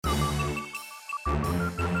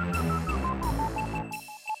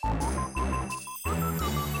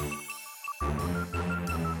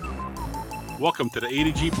Welcome to the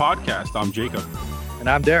ADG podcast. I'm Jacob. And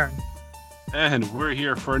I'm Darren. And we're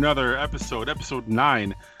here for another episode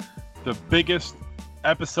 9, the biggest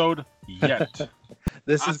episode yet.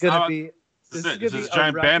 This is going to be a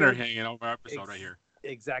giant banner hanging over our episode right here.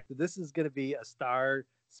 Exactly. This is going to be a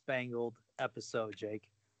star-spangled episode, Jake.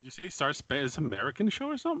 You say star-spangled? Is it an American show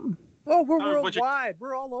or something? Oh, we're worldwide.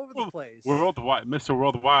 We're all over the place. Worldwide. Mr.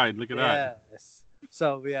 Worldwide. Look at that. Yes.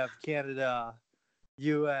 So we have Canada,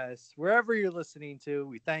 U.S., wherever you're listening to.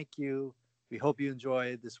 We thank you. We hope you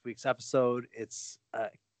enjoyed this week's episode. It's a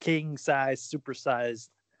king-size, super-sized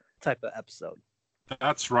type of episode.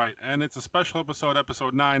 That's right. And it's a special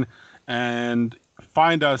episode 9. And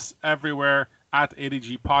find us everywhere at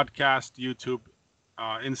ADG Podcast, YouTube,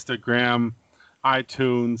 Instagram,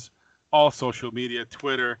 iTunes, all social media,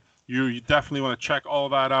 Twitter. You definitely want to check all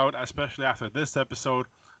that out, especially after this episode,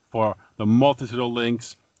 for the multitude of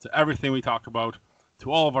links to everything we talk about,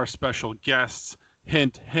 to all of our special guests.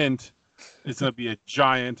 Hint, hint. It's going to be a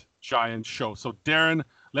giant, giant show. So, Darren,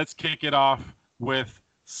 let's kick it off with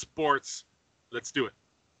sports. Let's do it.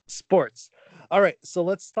 Sports. All right. So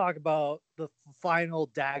let's talk about the final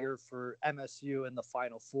dagger for MSU in the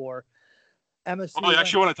Final Four. MSU. Oh, I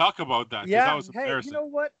actually want to talk about that. Yeah. That was embarrassing. You know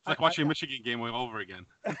what? It's like watching a Michigan game all over again.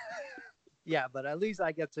 Yeah, but at least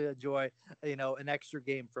I get to enjoy, an extra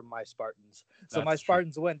game from my Spartans. So That's my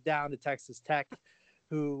Spartans true. went down to Texas Tech,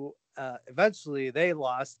 who eventually they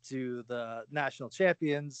lost to the national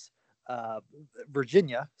champions,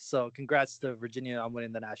 Virginia. So congrats to Virginia on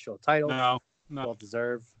winning the national title. No. Well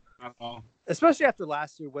deserved. Not at all. Especially after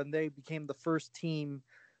last year when they became the first team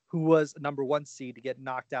who was a number 1 seed to get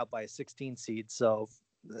knocked out by a 16 seed. So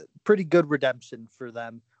pretty good redemption for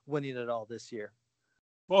them winning it all this year.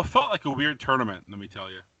 Well, it felt like a weird tournament, let me tell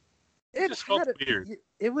you. It just felt weird.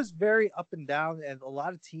 It was very up and down, and a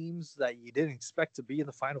lot of teams that you didn't expect to be in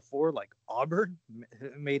the Final Four, like Auburn,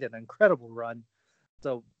 made an incredible run.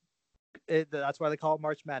 So that's why they call it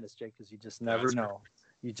March Madness, Jake, because you just never know.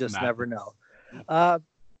 You just never know. I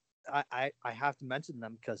have to mention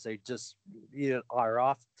them because they just are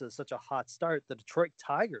off to such a hot start. The Detroit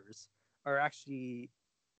Tigers are actually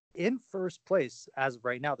in first place as of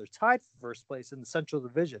right now. They're tied for first place in the Central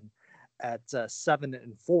Division at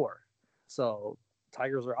 7-4. So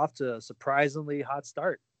Tigers are off to a surprisingly hot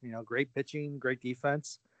start. Great pitching, great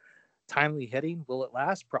defense, timely hitting. Will it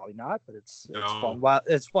last? Probably not, but it's fun while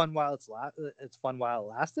it's fun while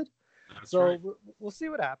it lasted. That's so right. we'll see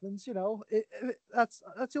what happens. That's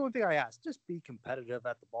the only thing I ask. Just be competitive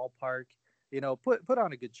at the ballpark. Put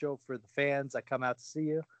on a good show for the fans that come out to see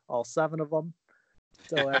you, all 7 of them.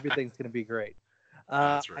 So everything's going to be great.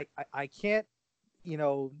 That's right. I can't,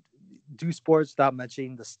 do sports without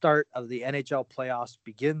mentioning the start of the NHL playoffs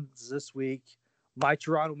begins this week. My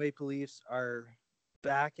Toronto Maple Leafs are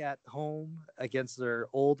back at home against their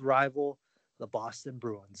old rival, the Boston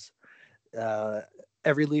Bruins.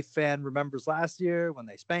 Every Leaf fan remembers last year when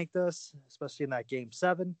they spanked us, especially in that Game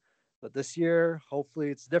 7. But this year, hopefully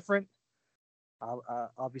it's different.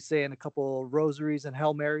 I'll be saying a couple rosaries and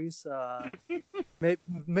Hail Marys.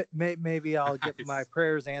 Maybe I'll get my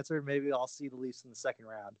prayers answered. Maybe I'll see the Leafs in the second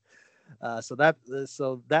round. So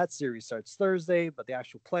that series starts Thursday, but the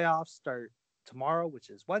actual playoffs start tomorrow, which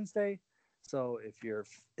is Wednesday. So if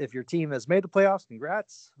your team has made the playoffs,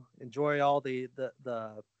 congrats. Enjoy all the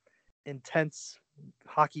intense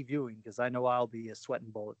hockey viewing, because I know I'll be sweating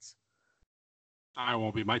bullets. I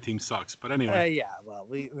won't be. My team sucks. But anyway. Yeah, well,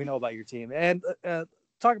 we know about your team. And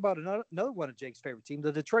talk about another one of Jake's favorite teams.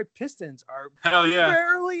 The Detroit Pistons are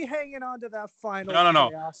barely hanging on to that final.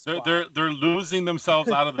 No. They're losing themselves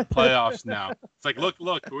out of the playoffs now. It's like, look,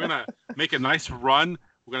 we're going to make a nice run.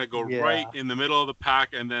 We're going to go right in the middle of the pack.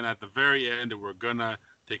 And then at the very end, we're going to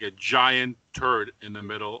take a giant turd in the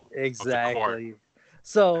middle of the court.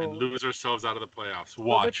 So, and lose ourselves out of the playoffs.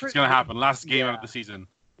 Watch. It's going to happen. Last game out of the season.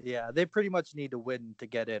 Yeah, they pretty much need to win to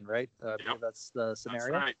get in, right? Yep. That's the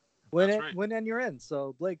scenario. That's right. Win and you're in.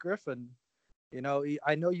 So Blake Griffin,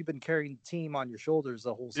 I know you've been carrying the team on your shoulders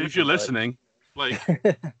the whole season. If you're listening, Blake.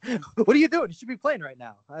 What are you doing? You should be playing right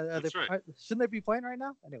now. That's right. Shouldn't they be playing right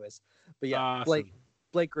now? Anyways, but yeah, awesome.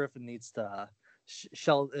 Blake Griffin needs to,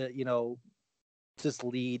 just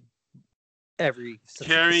lead every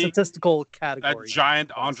statistical category. That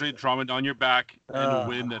giant Andre Drummond on your back and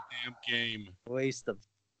win the damn game. Waste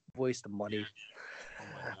of money.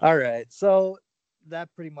 All right, so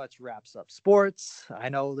that pretty much wraps up sports. I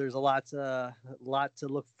know there's a lot to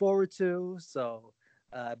look forward to. So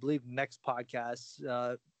I believe next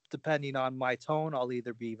podcast, depending on my tone, I'll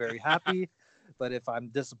either be very happy, but if I'm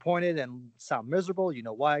disappointed and sound miserable, you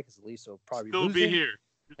know why? Because at least it'll probably still be here.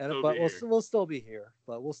 But we'll still be here.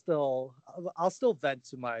 But I'll still vent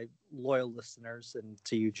to my loyal listeners and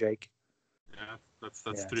to you, Jake. Yeah, that's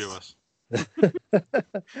yes. 3 of us.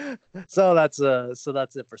 So that's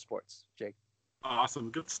it for sports, Jake. Awesome,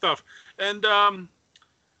 good stuff. And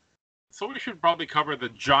so we should probably cover the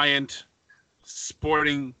giant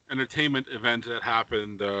sporting entertainment event that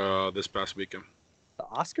happened this past weekend. The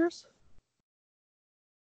Oscars?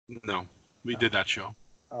 No, we did that show.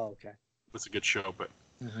 Oh, okay. It was a good show, but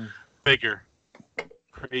bigger,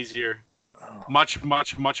 crazier, much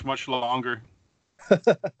longer.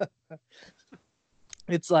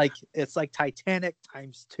 It's like Titanic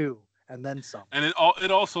times 2 and then some. And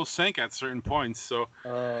it also sank at certain points. So.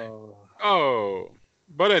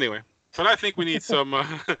 But anyway, but I think we need some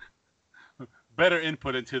better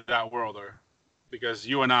input into that world, because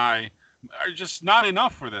you and I are just not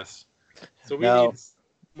enough for this. So we need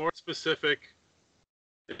more specific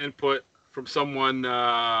input from someone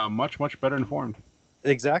much better informed.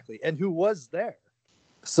 Exactly, and who was there.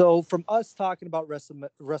 So from us talking about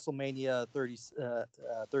WrestleMania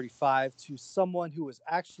 35 to someone who was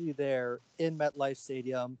actually there in MetLife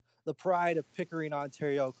Stadium, the pride of Pickering,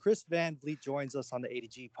 Ontario, Chris Van Vliet joins us on the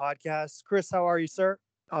ADG podcast. Chris, how are you, sir?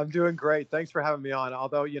 I'm doing great. Thanks for having me on.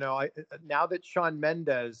 Although, now that Shawn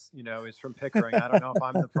Mendes, is from Pickering, I don't know if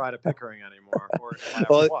I'm the pride of Pickering anymore, or if I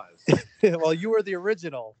ever was. Well, you were the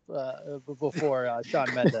original before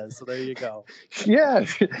Shawn Mendes, so there you go. Yeah,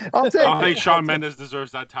 I think Shawn Mendes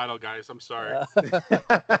deserves that title, guys. I'm sorry.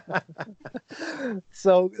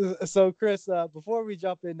 So Chris, before we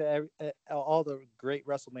jump into all the great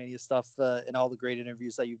WrestleMania stuff and all the great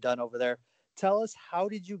interviews that you've done over there, tell us, how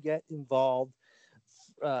did you get involved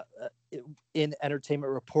in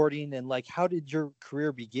entertainment reporting, and how did your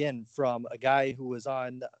career begin from a guy who was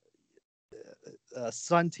on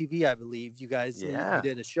Sun TV, I believe you guys you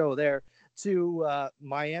did a show there, to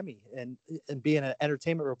Miami and being an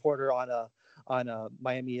entertainment reporter on a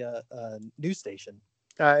Miami news station?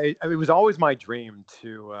 It was always my dream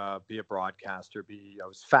to be a broadcaster. I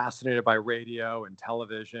was fascinated by radio and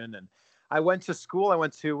television, and I went to school. I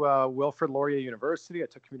went to Wilfrid Laurier University. I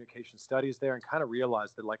took communication studies there and kind of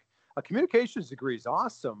realized that a communications degree is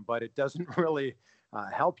awesome, but it doesn't really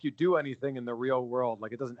help you do anything in the real world.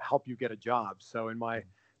 It doesn't help you get a job. So in my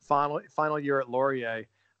final year at Laurier,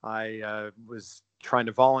 I was trying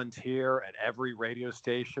to volunteer at every radio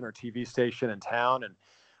station or TV station in town. And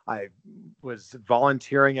I was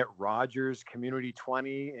volunteering at Rogers Community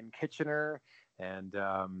 20 in Kitchener. And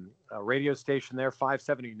a radio station there,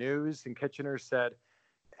 570 News in Kitchener, said,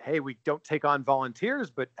 "Hey, we don't take on volunteers,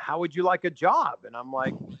 but how would you like a job?" And I'm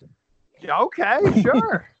like, "Okay,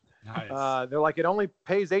 sure." Nice. They're like, "It only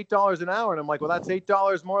pays $8 an hour," and I'm like, "Well, that's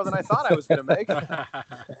 $8 more than I thought I was going to make."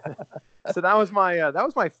 So that was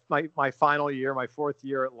my final year, my 4th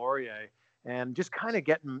year at Laurier, and just kind of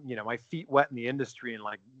getting my feet wet in the industry and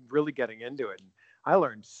really getting into it. And I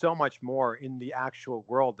learned so much more in the actual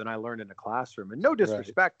world than I learned in a classroom. And no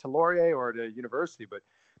disrespect to Laurier or to university, but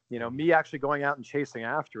me actually going out and chasing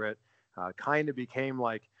after it kind of became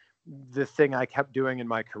the thing I kept doing in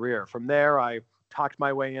my career. From there, I talked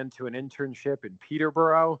my way into an internship in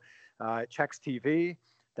Peterborough at Chex TV.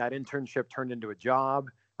 That internship turned into a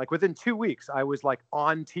job. Within 2 weeks, I was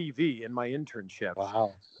on TV in my internship.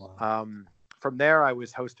 Wow. From there, I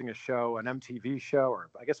was hosting a show, an MTV show,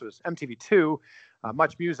 or I guess it was MTV2, a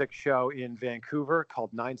Much Music show in Vancouver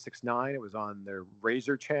called 969. It was on their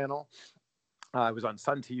Razor channel. It was on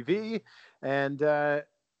Sun TV. And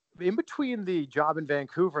in between the job in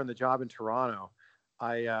Vancouver and the job in Toronto,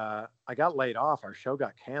 I got laid off. Our show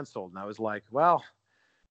got canceled. And I was like, well,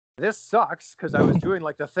 this sucks, because I was doing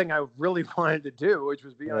the thing I really wanted to do, which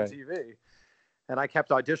was be on TV. And I kept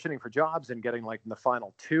auditioning for jobs and getting in the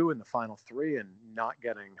final 2 and the final 3 and not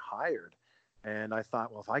getting hired. And I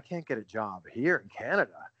thought, well, if I can't get a job here in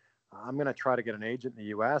Canada, I'm going to try to get an agent in the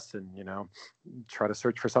US and, try to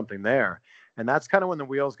search for something there. And that's kind of when the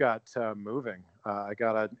wheels got moving. I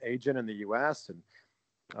got an agent in the US, and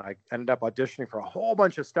I ended up auditioning for a whole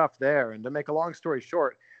bunch of stuff there. And to make a long story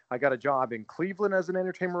short, I got a job in Cleveland as an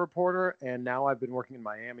entertainment reporter. And now I've been working in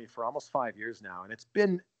Miami for almost 5 years now. And it's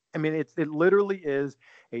been, it literally is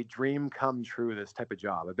a dream come true, this type of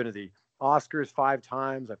job. I've been to the Oscars 5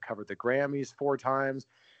 times. I've covered the Grammys 4 times.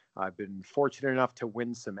 I've been fortunate enough to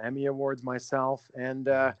win some Emmy Awards myself. And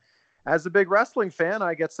as a big wrestling fan,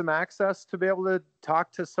 I get some access to be able to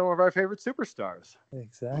talk to some of our favorite superstars.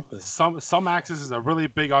 Exactly. Some access is a really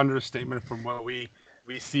big understatement from what we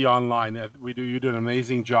see online. You do an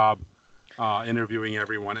amazing job interviewing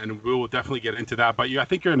everyone, and we will definitely get into that. But I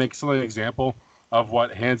think you're an excellent example of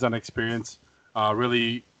what hands-on experience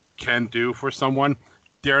really can do for someone.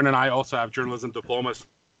 Darren and I also have journalism diplomas,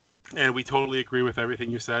 and we totally agree with everything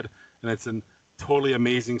you said. And it's a totally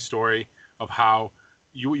amazing story of how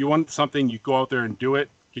you want something, you go out there and do it,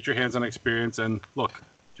 get your hands on experience, and look,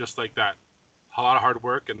 just like that, a lot of hard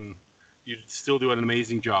work, and you still do an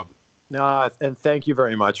amazing job. No, and thank you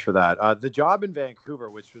very much for that. The job in Vancouver,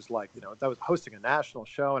 which was like, that was hosting a national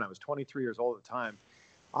show, and I was 23 years old at the time.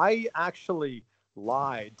 I actually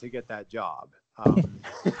lied to get that job.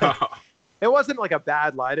 It wasn't like a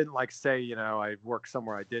bad lie. I didn't like say, I worked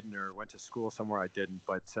somewhere I didn't or went to school somewhere I didn't.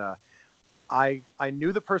 But I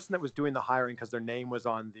knew the person that was doing the hiring because their name was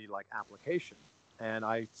on the application. And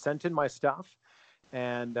I sent in my stuff.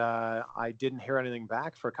 And I didn't hear anything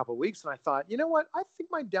back for a couple of weeks. And I thought, you know what? I think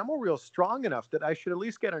my demo reel is strong enough that I should at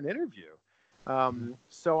least get an interview.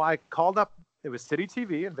 So I called up. It was City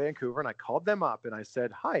TV in Vancouver. And I called them up and I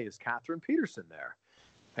said, hi, is Catherine Peterson there?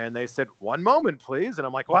 And they said, one moment, please. And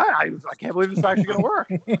I'm like, what? I can't believe this is actually going to work.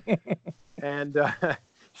 And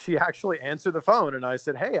she actually answered the phone. And I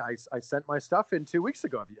said, hey, I sent my stuff in 2 weeks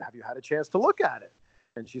ago. Have you had a chance to look at it?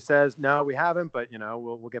 And she says, no, we haven't, but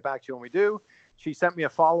we'll get back to you when we do. She sent me a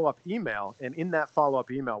follow-up email, and in that follow-up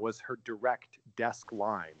email was her direct desk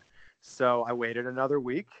line. So I waited another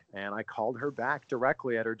week, and I called her back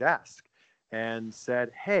directly at her desk and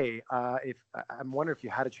said, hey, I'm wondering if you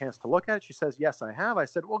had a chance to look at it. She says, yes, I have. I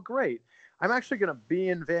said, well, great. I'm actually going to be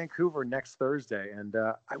in Vancouver next Thursday, and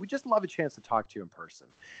I would just love a chance to talk to you in person.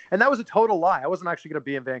 And that was a total lie. I wasn't actually going to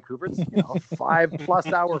be in Vancouver. It's a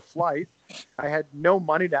 5+ hour flight. I had no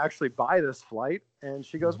money to actually buy this flight. And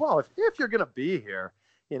she goes, well, if you're going to be here,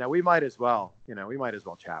 we might as well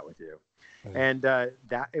chat with you. And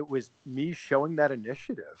that it was me showing that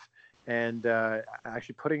initiative and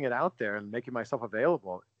actually putting it out there and making myself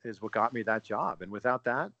available is what got me that job. And without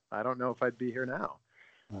that, I don't know if I'd be here now.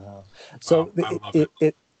 So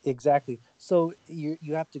it exactly. So you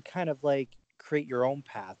have to kind of create your own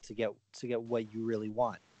path to get what you really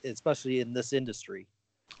want, especially in this industry.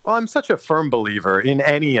 Well, I'm such a firm believer in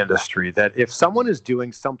any industry that if someone is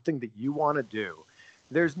doing something that you want to do,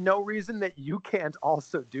 there's no reason that you can't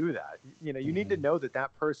also do that. You need to know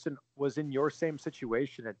that person was in your same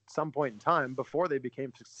situation at some point in time before they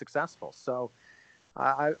became successful. So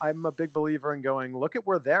I'm a big believer in going, look at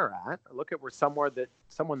where they're at, look at where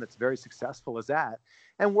someone that's very successful is at,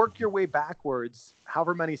 and work your way backwards,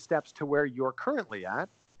 however many steps to where you're currently at.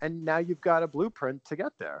 And now you've got a blueprint to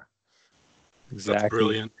get there. Exactly. That's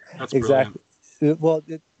brilliant. That's exactly. Brilliant. Well,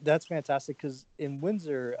 that's fantastic because in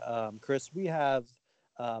Windsor, Chris, we have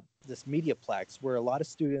this Mediaplex where a lot of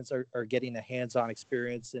students are getting a hands-on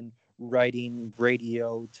experience in writing,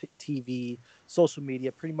 radio, TV, social media,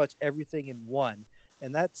 pretty much everything in one.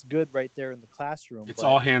 And that's good right there in the classroom. It's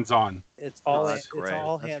all hands-on. It's all that's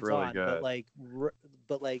all that's hands-on. really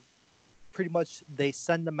But pretty much they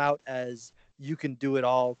send them out as you can do it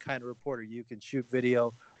all kind of reporter. You can shoot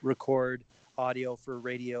video, record audio for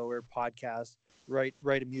radio or podcast, write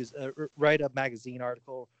a magazine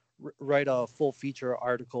article, write a full feature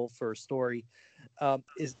article for a story.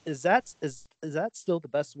 Is that still the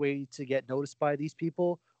best way to get noticed by these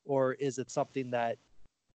people, or is it something that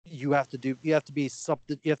you have to do? You have to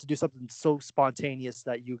do something so spontaneous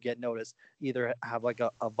that you get noticed. Either have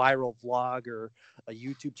a viral vlog or a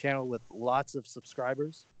YouTube channel with lots of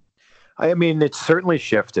subscribers. I mean, it's certainly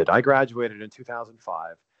shifted. I graduated in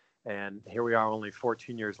 2005. And here we are only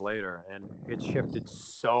 14 years later, and it's shifted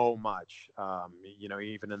so much,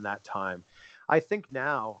 even in that time. I think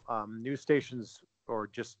now news stations or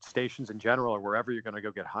just stations in general or wherever you're going to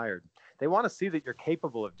go get hired, they want to see that you're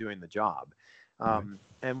capable of doing the job.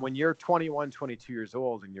 And when you're 21, 22 years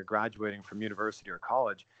old and you're graduating from university or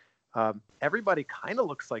college, everybody kind of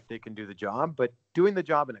looks like they can do the job, but doing the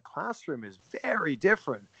job in a classroom is very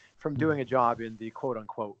different from doing a job in the quote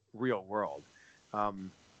unquote real world.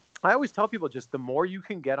 I always tell people just the more you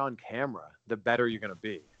can get on camera, the better you're going to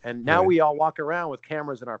be. And now we all walk around with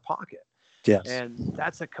cameras in our pocket. Yes. And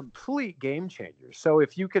that's a complete game changer. So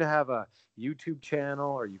if you can have a YouTube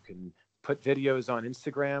channel or you can put videos on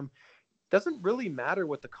Instagram, doesn't really matter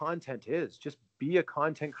what the content is. Just be a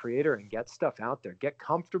content creator and get stuff out there. Get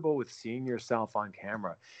comfortable with seeing yourself on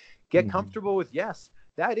camera. Get comfortable with, yes,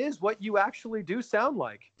 that is what you actually do sound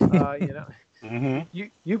like.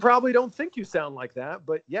 You probably don't think you sound like that,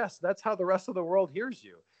 but yes, that's how the rest of the world hears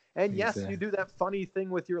you. And yes, you do that funny thing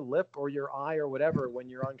with your lip or your eye or whatever when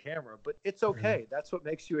you're on camera, but it's okay. That's what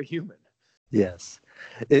makes you a human. Yes.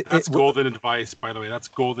 That's golden advice, by the way. That's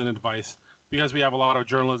golden advice because we have a lot of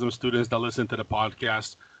journalism students that listen to the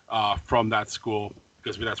podcast from that school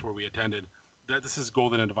because that's where we attended. This is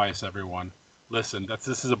golden advice, everyone. Listen, this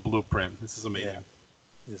is a blueprint. This is amazing.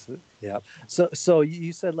 Yeah. So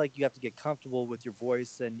you said like you have to get comfortable with your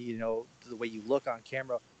voice and the way you look on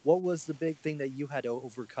camera. What was the big thing that you had to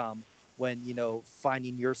overcome when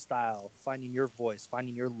finding your style, finding your voice,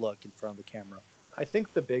 finding your look in front of the camera? I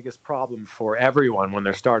think the biggest problem for everyone when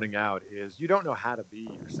they're starting out is you don't know how to be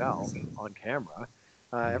yourself on camera.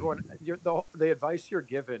 The advice you're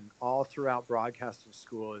given all throughout broadcasting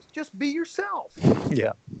school is just be yourself.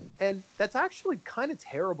 Yeah. And that's actually kind of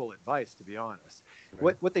terrible advice, to be honest.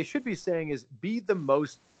 Right. What they should be saying is be the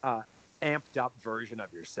most amped up version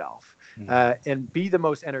of yourself, and be the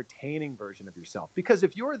most entertaining version of yourself. Because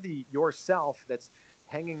if you're the yourself that's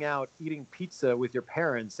hanging out eating pizza with your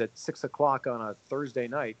parents at 6 o'clock on a Thursday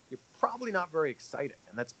night, you're probably not very exciting,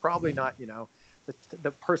 and that's probably not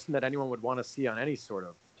the person that anyone would want to see on any sort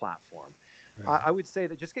of platform. Right. I would say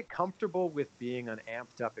that just get comfortable with being an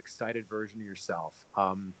amped up, excited version of yourself,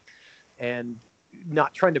 and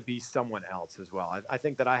not trying to be someone else as well. I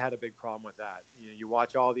think that I had a big problem with that. You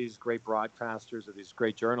watch all these great broadcasters or these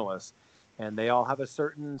great journalists, and they all have a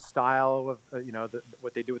certain style of,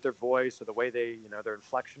 what they do with their voice or the way they, their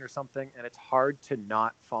inflection or something. And it's hard to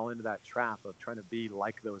not fall into that trap of trying to be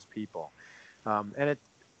like those people.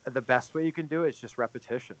 The best way you can do it is just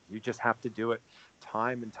repetition. You just have to do it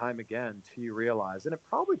time and time again till you realize. And it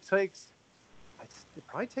probably takes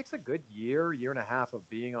a good year and a half of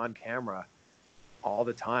being on camera all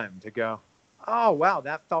the time to go, oh, wow,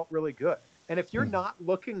 that felt really good. And if you're not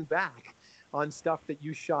looking back on stuff that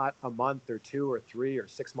you shot a month or 2 or 3 or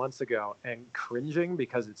 6 months ago and cringing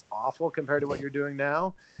because it's awful compared to what you're doing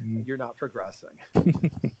now, you're not progressing.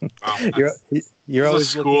 Wow, you're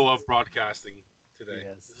always a school of broadcasting today.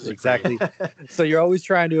 Yes, exactly. So you're always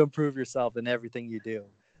trying to improve yourself in everything you do.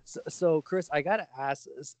 So Chris, I gotta ask,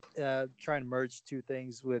 trying to merge two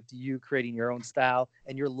things with you creating your own style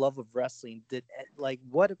and your love of wrestling.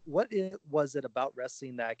 What was it about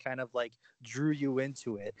wrestling that kind of like drew you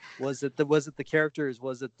into it? Was it the characters?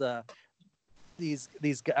 Was it these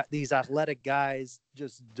athletic guys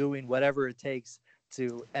just doing whatever it takes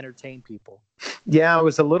to entertain people? Yeah, it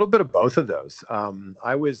was a little bit of both of those.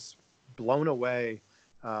 I was blown away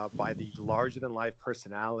by the larger-than-life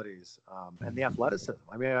personalities and the athleticism.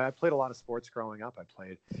 I mean, I played a lot of sports growing up. I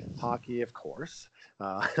played hockey, of course.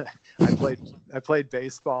 I played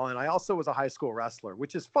baseball, and I also was a high school wrestler,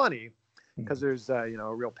 which is funny because there's a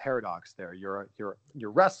real paradox there. You're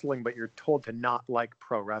wrestling, but you're told to not like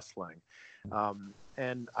pro wrestling.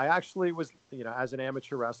 And I actually was, as an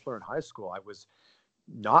amateur wrestler in high school, I was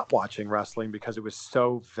not watching wrestling because it was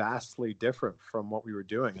so vastly different from what we were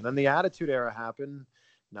doing. And then the Attitude Era happened.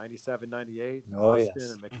 97, 98,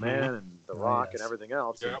 Austin and McMahon and The Rock and everything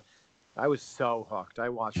else. Yep. And I was so hooked. I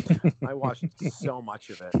watched so much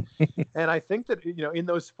of it. And I think that, in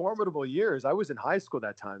those formidable years, I was in high school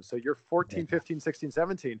that time. So you're 14, 15, 16,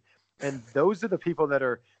 17. And those are the people that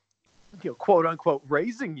are, quote unquote,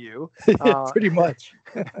 raising you. Pretty much.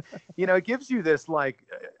 It gives you this like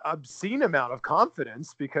obscene amount of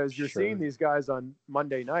confidence because you're seeing these guys on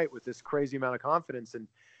Monday night with this crazy amount of confidence. And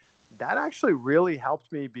that actually really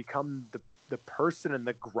helped me become the person and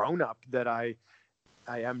the grown-up that I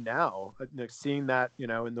am now, seeing that,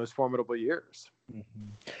 in those formidable years.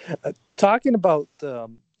 Talking about,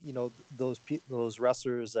 those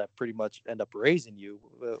wrestlers that pretty much end up raising you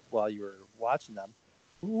while you were watching them,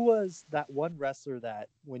 who was that one wrestler that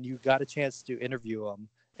when you got a chance to interview him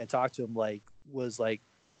and talk to him, was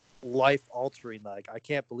life-altering? Like, I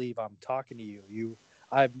can't believe I'm talking to you.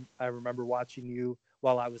 I remember watching you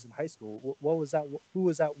while I was in high school. What was that? Who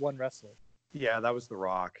was that one wrestler? Yeah, that was The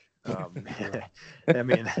Rock. I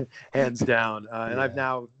mean, hands down. And I've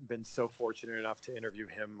now been so fortunate enough to interview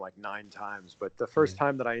him like 9 times. But the first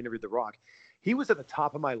time that I interviewed The Rock, he was at the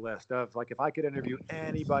top of my list of like, if I could interview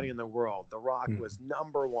anybody in the world, The Rock was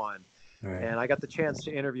number one. Right. And I got the chance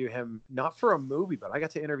to interview him, not for a movie, but I got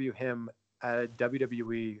to interview him at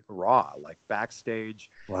WWE Raw, like backstage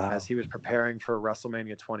as he was preparing for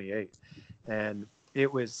WrestleMania 28. And it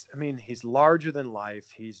was, he's larger than life.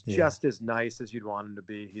 He's just as nice as you'd want him to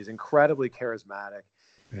be. He's incredibly charismatic.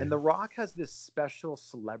 And The Rock has this special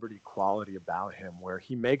celebrity quality about him where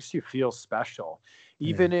he makes you feel special.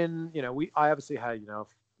 Even in, I obviously had,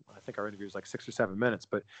 I think our interview was like 6 or 7 minutes,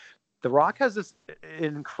 but The Rock has this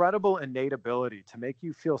incredible innate ability to make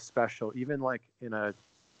you feel special, even like in a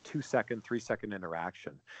 2-second, 3-second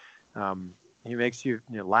interaction. He makes you,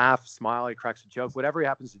 laugh, smile, he cracks a joke, whatever he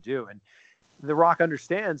happens to do. And The Rock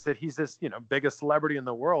understands that he's this, biggest celebrity in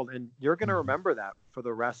the world, and you're going to remember that for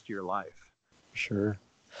the rest of your life. Sure.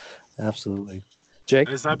 Absolutely. Jake?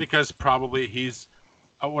 Is that because probably he's,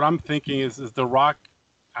 what I'm thinking is The Rock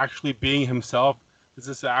actually being himself is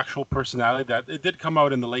this actual personality that it did come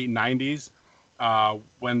out in the late 90s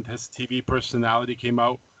when his TV personality came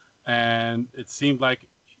out, and it seemed like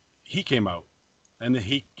he came out, and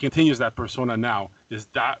he continues that persona now. Is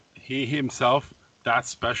that he himself that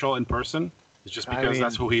special in person? It's just because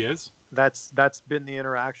that's who he is? That's been the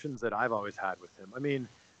interactions that I've always had with him. I mean,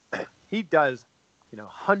 he does,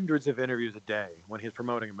 hundreds of interviews a day when he's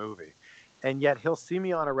promoting a movie. And yet he'll see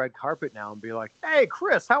me on a red carpet now and be like, "Hey,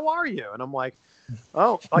 Chris, how are you?" And I'm like,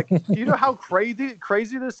 "Oh, like, do you know how crazy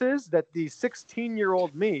this is? That the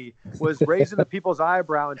 16-year-old me was raising the people's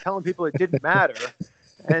eyebrow and telling people it didn't matter.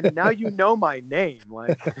 And now you know my name."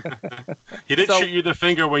 Like, he did shoot you the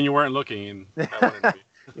finger when you weren't looking in that interview.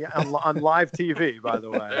 Yeah, on live TV, by the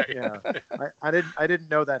way. Yeah, I didn't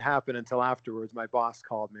know that happened until afterwards. My boss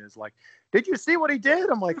called me and was like, "Did you see what he did?"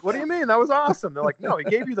 I'm like, "What do you mean? That was awesome." They're like, "No, he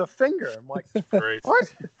gave you the finger." I'm like, "Great."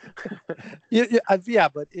 What? Yeah,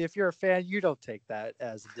 but if you're a fan, you don't take that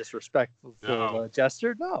as a disrespectful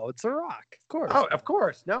gesture. No, it's a rock, of course. Oh, of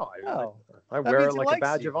course. No, I wear it like a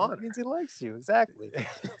badge of honor. It means he likes you, exactly.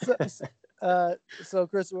 So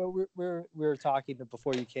Chris, we were talking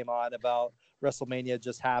before you came on about WrestleMania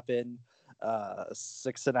just happened.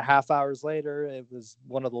 6.5 hours later, it was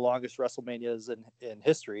one of the longest WrestleManias in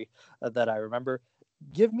history that I remember.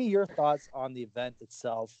 Give me your thoughts on the event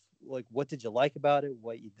itself. Like, what did you like about it?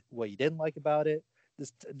 What you didn't like about it?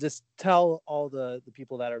 Just tell all the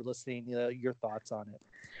people that are listening, your thoughts on it.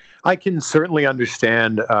 I can certainly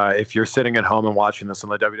understand if you're sitting at home and watching this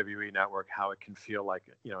on the WWE Network, how it can feel like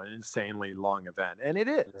an insanely long event, and it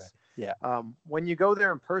is. Right. Yeah. When you go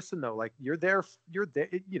there in person, though, like you're there.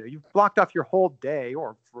 You've blocked off your whole day,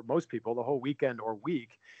 or for most people, the whole weekend or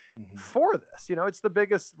week for this. It's the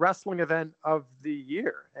biggest wrestling event of the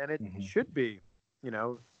year, and it should be,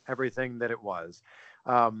 everything that it was.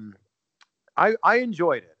 I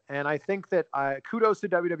enjoyed it, and I think that kudos to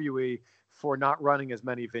WWE for not running as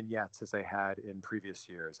many vignettes as they had in previous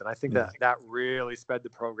years. And I think that really sped the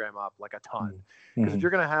program up like a ton. Because if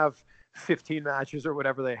you're going to have 15 matches or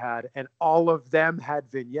whatever they had, and all of them had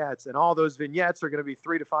vignettes, and all those vignettes are going to be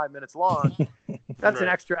 3 to 5 minutes long, that's an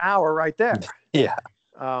extra hour right there. Yeah.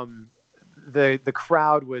 The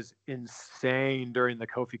crowd was insane during the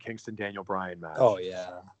Kofi Kingston Daniel Bryan match. Oh,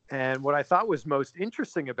 yeah. And what I thought was most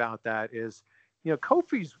interesting about that is,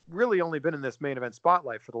 Kofi's really only been in this main event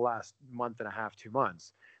spotlight for the last month and a half, 2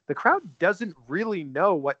 months. The crowd doesn't really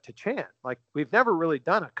know what to chant. Like, we've never really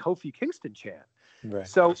done a Kofi Kingston chant. Right.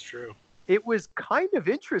 So that's true. It was kind of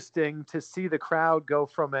interesting to see the crowd go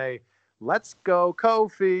from a "Let's go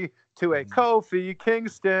Kofi" to a Kofi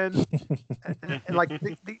Kingston. and like,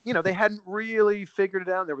 they hadn't really figured it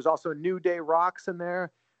out. There was also New Day Rocks in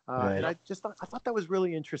there. And I thought that was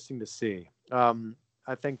really interesting to see.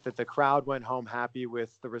 I think that the crowd went home happy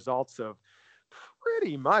with the results of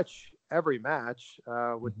pretty much every match,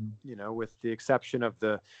 with the exception of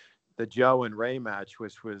the Joe and Ray match,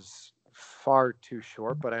 which was far too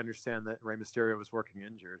short. But I understand that Rey Mysterio was working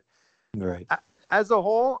injured. Right. As a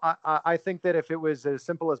whole, I think that if it was as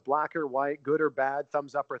simple as black or white, good or bad,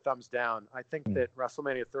 thumbs up or thumbs down, I think that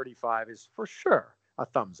WrestleMania 35 is for sure a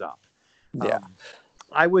thumbs up. Yeah.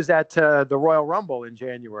 I was at the Royal Rumble in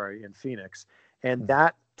January in Phoenix, and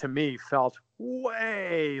that to me felt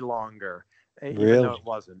way longer, even though it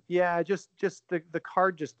wasn't. Yeah, just the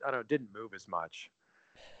card didn't move as much.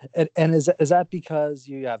 And is that because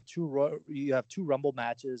you have two Rumble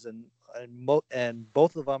matches and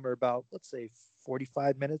both of them are about, let's say,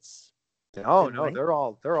 45 minutes? Oh no, they're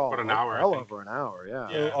all about an hour. Well over an hour.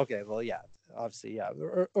 Yeah. Okay. Well, yeah. Obviously, yeah,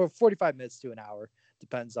 or 45 minutes to an hour.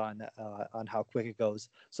 Depends on how quick it goes.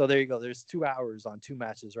 So there you go. There's 2 hours on 2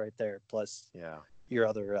 matches right there, plus your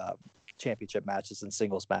other championship matches and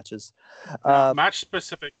singles matches. Match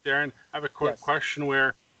specific, Darren. I have a quick question.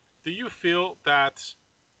 Where do you feel that?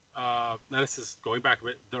 Now this is going back a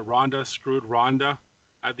bit. The Ronda screwed Ronda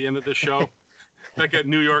at the end of the show, like a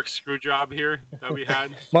New York screw job here that we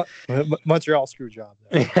had. Montreal screw job.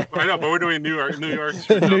 I know, but we're doing New York screw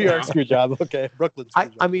job. New York screw job. Okay, Brooklyn.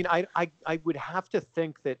 I mean, I would have to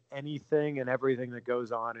think that anything and everything that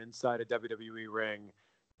goes on inside a WWE ring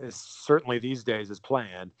is certainly these days is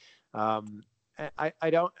planned. I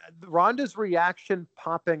don't. Ronda's reaction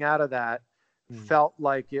popping out of that felt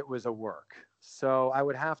like it was a work. So I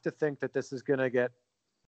would have to think that this is going to get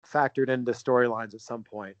factored into storylines at some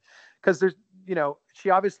point, because there's, she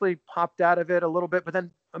obviously popped out of it a little bit, but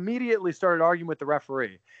then immediately started arguing with the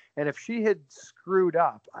referee. And if she had screwed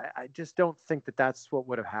up, I just don't think that that's what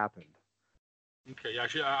would have happened. Okay, yeah,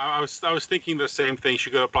 I was thinking the same thing.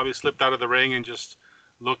 She could have probably slipped out of the ring and just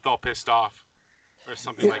looked all pissed off or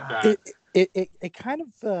something like that. It kind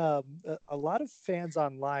of a lot of fans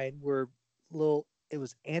online were a little. It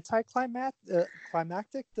was climactic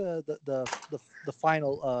the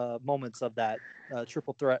final moments of that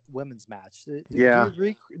triple threat women's match. Do you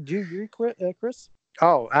agree? Do you agree, Chris?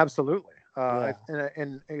 Oh, absolutely. Yeah.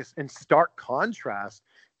 In stark contrast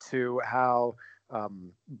to how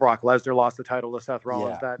Brock Lesnar lost the title to Seth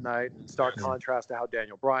Rollins that night, in stark contrast to how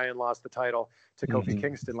Daniel Bryan lost the title to Kofi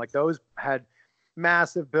Kingston. Like, those had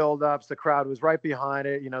massive build-ups. The crowd was right behind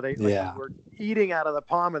it. They were eating out of the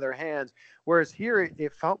palm of their hands. Whereas here,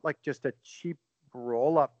 it felt like just a cheap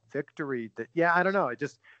roll-up victory. I don't know.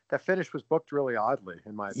 That finish was booked really oddly,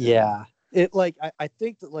 in my opinion. Yeah, I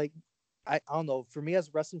think that I don't know. For me as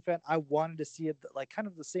a wrestling fan, I wanted to see it like kind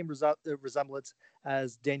of the same resemblance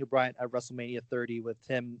as Daniel Bryan at WrestleMania 30 with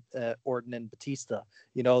him, Orton, and Batista.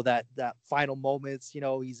 That final moments.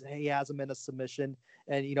 He has him in a submission,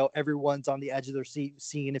 and everyone's on the edge of their seat,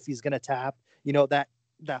 seeing if he's gonna tap.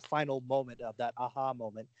 That final moment of that aha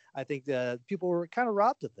moment. I think people were kind of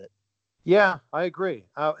robbed of it. Yeah, I agree.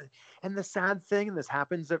 And the sad thing, and this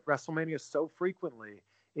happens at WrestleMania so frequently,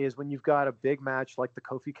 is when you've got a big match like the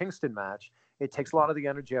Kofi Kingston match, it takes a lot of the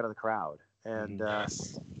energy out of the crowd. And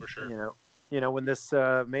yes, for sure. When this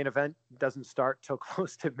main event doesn't start till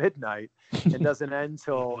close to midnight and doesn't end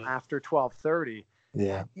till after 12:30,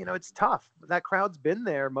 it's tough. That crowd's been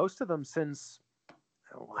there, most of them, since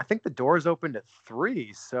I think the doors opened at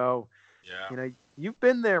 3. So you've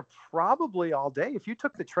been there probably all day. If you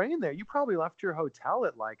took the train there, you probably left your hotel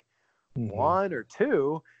at like 1 or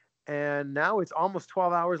 2. And now it's almost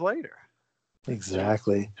 12 hours later.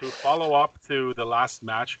 Exactly. To follow up to the last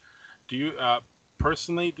match, do you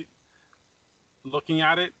personally, looking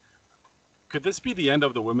at it, could this be the end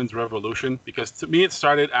of the women's revolution? Because to me, it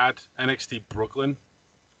started at NXT Brooklyn,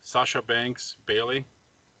 Sasha Banks, Bayley.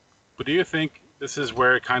 But do you think this is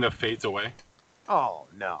where it kind of fades away? Oh,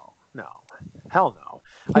 no. Hell no.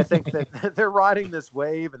 I think that they're riding this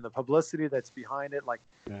wave, and the publicity that's behind it, like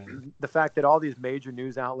the fact that all these major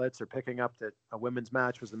news outlets are picking up that a women's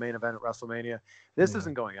match was the main event at WrestleMania. This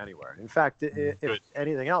isn't going anywhere. In fact, if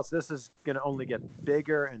anything else, this is going to only get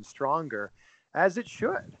bigger and stronger, as it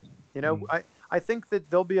should. I think that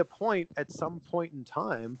there'll be a point at some point in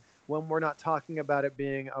time when we're not talking about it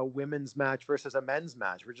being a women's match versus a men's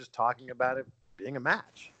match. We're just talking about it being a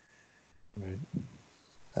match. Right.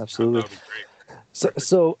 Absolutely. That would be great.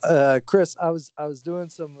 So, Chris, I was doing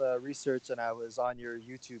some research, and I was on your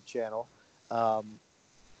YouTube channel.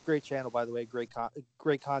 Great channel, by the way. Great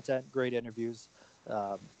content, great interviews.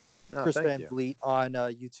 Chris Van Vliet on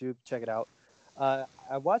YouTube. Check it out.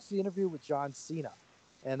 I watched the interview with John Cena,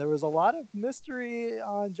 and there was a lot of mystery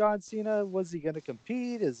on John Cena. Was he going to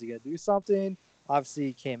compete? Is he going to do something? Obviously,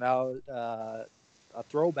 he came out a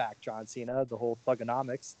throwback John Cena, the whole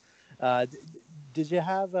Thugonomics. Did you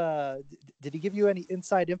have? Did he give you any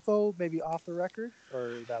inside info, maybe off the record,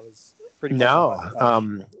 or that was pretty? No.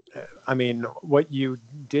 I mean, what you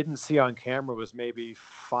didn't see on camera was maybe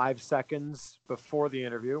 5 seconds before the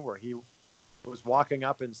interview, where he was walking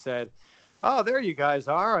up and said, "Oh, there you guys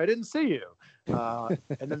are. I didn't see you."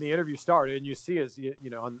 And then the interview started, and you see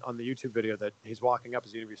on the YouTube video that he's walking up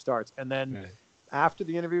as the interview starts, and then. Right. After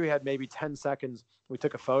the interview, we had maybe 10 seconds. We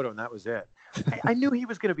took a photo, and that was it. I knew he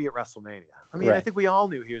was going to be at WrestleMania. I mean, I think we all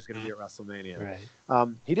knew he was going to be at WrestleMania. Right.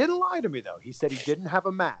 He didn't lie to me, though. He said he didn't have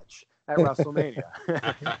a match at WrestleMania.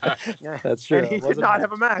 That's true. And he did not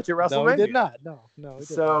have a match at WrestleMania. No, he did not. No, he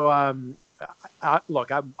did not.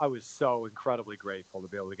 Look, I was so incredibly grateful to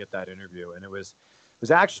be able to get that interview. And it was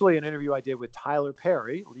actually an interview I did with Tyler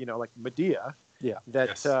Perry, like Medea. Yeah.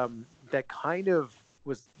 That kind of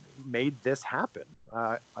made this happen.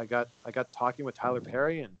 I got talking with Tyler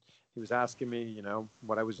Perry, and he was asking me,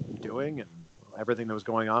 what I was doing and everything that was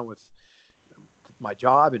going on with my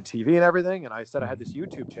job and TV and everything. And I said I had this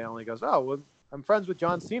YouTube channel. And he goes, "Oh, well, I'm friends with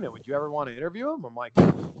John Cena. Would you ever want to interview him?" I'm like,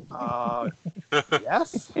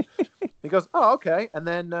 yes. He goes, "Oh, okay." And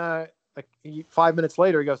then 5 minutes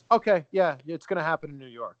later, he goes, "Okay, yeah, it's going to happen in New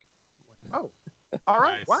York." I'm like, "Oh, all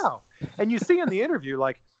right, nice. Wow." And you see in the interview,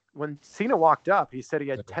 like, when Cena walked up, he said he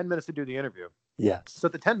had 10 minutes to do the interview. Yes. So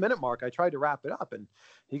at the 10-minute mark, I tried to wrap it up, and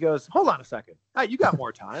he goes, "Hold on a second. Hey, you got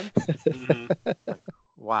more time." Like,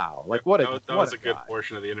 wow. Like, that was a good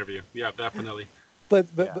portion of the interview. Yeah, definitely. But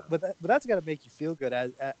that's got to make you feel good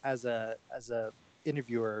as a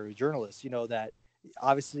interviewer or a journalist. that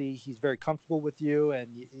obviously he's very comfortable with you,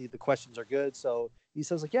 and the questions are good. So he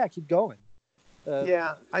says, like, "Yeah, keep going."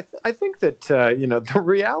 I think that the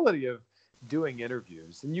reality of doing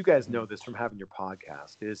interviews, and you guys know this from having your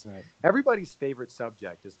podcast, is everybody's favorite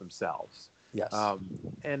subject is themselves. Yes.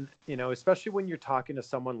 And, especially when you're talking to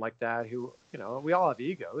someone like that who, we all have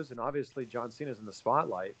egos, and obviously John Cena's in the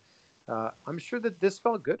spotlight. I'm sure that this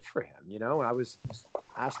felt good for him. I was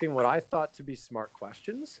asking what I thought to be smart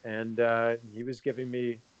questions, and he was giving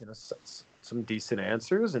me, some decent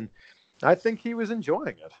answers, and I think he was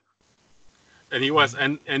enjoying it. And he was,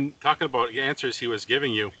 and talking about the answers he was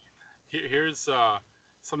giving you, here's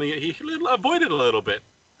something he avoided a little bit.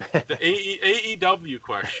 The AEW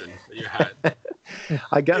question that you had.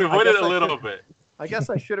 I guess you avoided it a little bit. I guess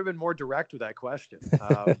I should have been more direct with that question.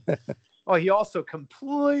 He also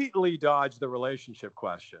completely dodged the relationship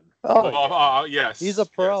question. Yes. He's a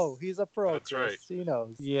pro. Yes. He's a pro. That's right. He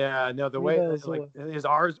knows. Yeah, no, the way his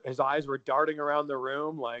eyes were darting around the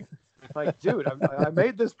room, like, dude, I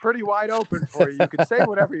made this pretty wide open for you. You could say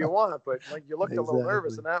whatever you want, but you looked a little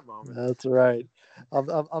nervous in that moment. That's right.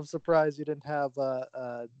 I'm surprised you didn't have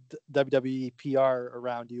WWE PR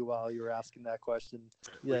around you while you were asking that question.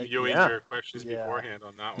 Reviewing your questions beforehand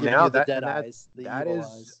on that one. Yeah, that is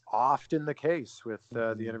eyes. often the case with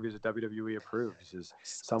the interviews that WWE approves. Is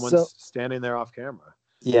someone's standing there off camera.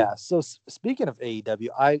 Yeah. So speaking of AEW,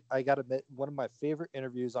 I got to admit, one of my favorite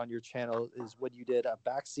interviews on your channel is when you did a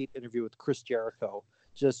backseat interview with Chris Jericho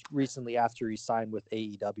just recently after he signed with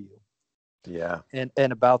AEW. Yeah. And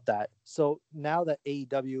about that. So now that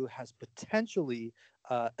AEW has potentially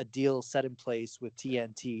a deal set in place with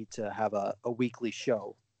TNT to have a weekly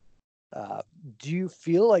show, do you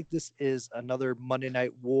feel like this is another Monday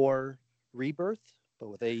Night War rebirth, but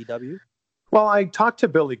with AEW? Well, I talked to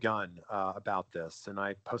Billy Gunn about this, and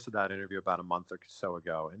I posted that interview about a month or so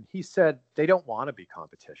ago, and he said they don't want to be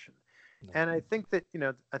competition. No. And I think that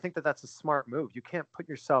that's a smart move. You can't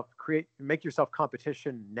make yourself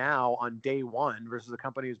competition now on day one versus a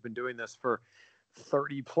company who's been doing this for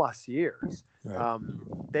 30 plus years. Right.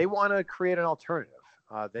 They want to create an alternative.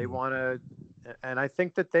 They want to, and I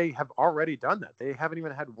think that they have already done that. They haven't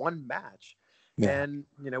even had one match. Yeah. And,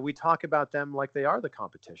 we talk about them like they are the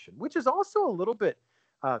competition, which is also a little bit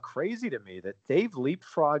crazy to me that they've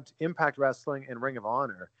leapfrogged Impact Wrestling and Ring of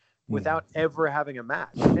Honor without ever having a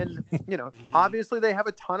match. And, obviously they have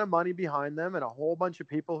a ton of money behind them and a whole bunch of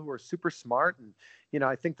people who are super smart. And,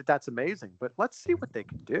 I think that that's amazing. But let's see what they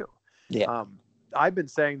can do. Yeah. I've been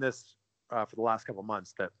saying this for the last couple of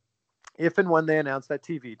months that if and when they announce that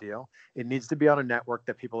TV deal, it needs to be on a network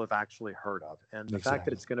that people have actually heard of. And the fact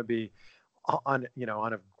that it's going to be on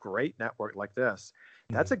a great network like this,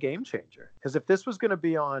 that's a game changer. Because if this was going to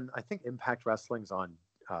be on, I think Impact Wrestling's on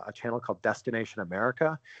a channel called Destination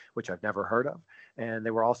America, which I've never heard of, and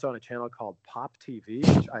they were also on a channel called Pop TV,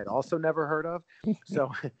 which I had also never heard of.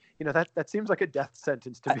 So that seems like a death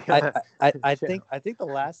sentence to me. I think the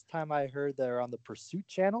last time I heard they're on the Pursuit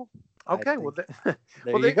channel. Okay,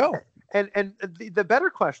 there you go. And the better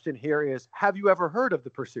question here is, have you ever heard of the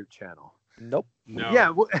Pursuit channel? Nope. No.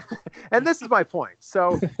 Yeah, and this is my point.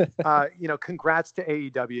 So, congrats to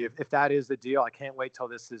AEW if that is the deal. I can't wait till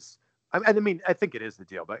this is. I think it is the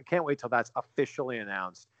deal, but I can't wait till that's officially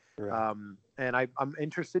announced. Right. And I'm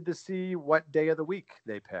interested to see what day of the week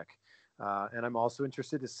they pick, and I'm also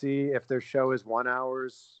interested to see if their show is 1 hour,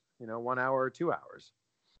 1 hour or 2 hours.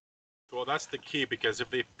 Well, that's the key, because if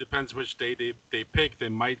depends which day they pick, they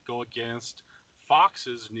might go against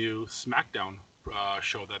Fox's new SmackDown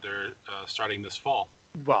show that they're starting this fall.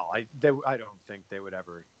 Well, I don't think they would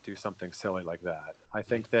ever do something silly like that. I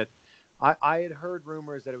think that I had heard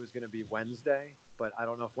rumors that it was going to be Wednesday, but I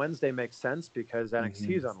don't know if Wednesday makes sense because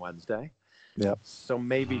NXT is on Wednesday. Yep. So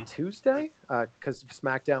maybe Tuesday, because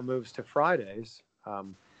SmackDown moves to Fridays.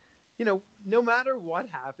 No matter what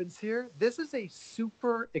happens here, this is a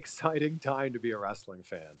super exciting time to be a wrestling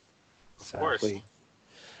fan. Of course.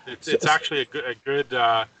 It's actually a good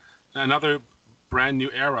another brand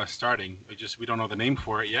new era starting. We don't know the name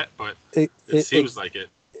for it yet, but it seems like it.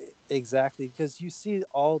 Exactly, because you see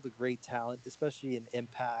all the great talent, especially in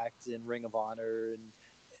Impact and Ring of Honor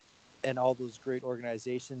and all those great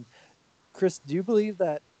organizations. Chris, do you believe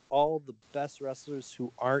that all the best wrestlers who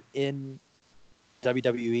aren't in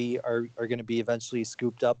WWE are going to be eventually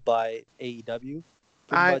scooped up by AEW?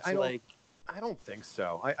 I don't think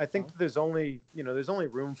so. I think there's only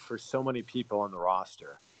room for so many people on the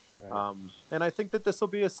roster. Right. And I think that this will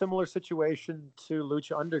be a similar situation to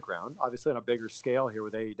Lucha Underground, obviously on a bigger scale here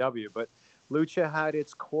with AEW, but Lucha had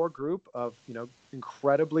its core group of,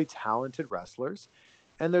 incredibly talented wrestlers,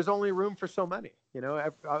 and there's only room for so many.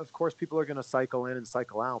 Of course, people are going to cycle in and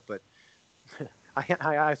cycle out, but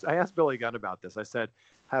I asked Billy Gunn about this. I said,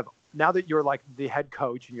 now that you're like the head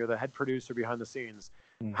coach and you're the head producer behind the scenes,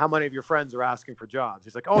 how many of your friends are asking for jobs?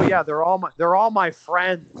 He's like, oh yeah, they're all my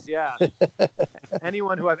friends. Yeah.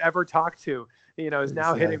 Anyone who I've ever talked to, is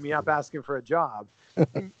now hitting me up asking for a job.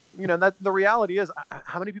 And, that the reality is,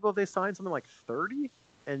 how many people have they signed? Something like 30?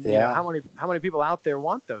 And how many people out there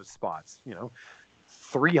want those spots?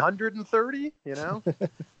 330,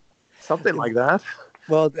 something like that.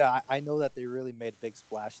 Well, I know that they really made a big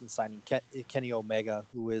splash in signing Kenny Omega,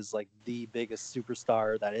 who is like the biggest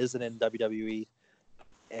superstar that isn't in WWE.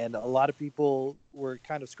 And a lot of people were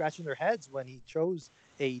kind of scratching their heads when he chose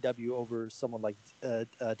AEW over someone like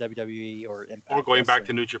WWE or Impact. Or going back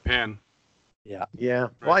to New Japan. Yeah. Yeah.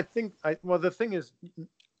 Right. Well, the thing is,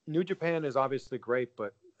 New Japan is obviously great,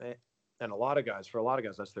 but and for a lot of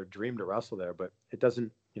guys, that's their dream to wrestle there, but it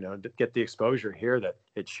doesn't, get the exposure here that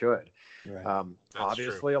it should. Right.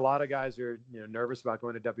 Obviously, a lot of guys are, nervous about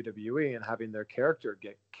going to WWE and having their character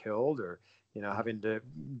get killed or, having to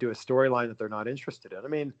do a storyline that they're not interested in. I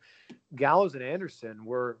mean, Gallows and Anderson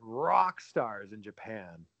were rock stars in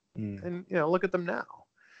Japan, and look at them now.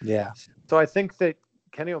 Yeah. So I think that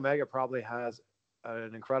Kenny Omega probably has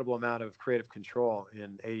an incredible amount of creative control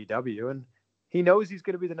in AEW, and he knows he's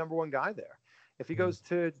going to be the number one guy there. If he goes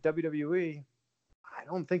to WWE, I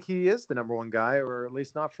don't think he is the number one guy, or at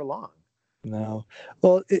least not for long. No.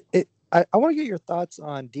 Well, I want to get your thoughts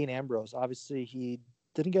on Dean Ambrose. Obviously, he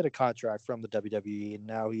didn't get a contract from the WWE, and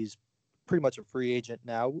now he's pretty much a free agent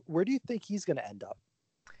now. Where do you think he's going to end up?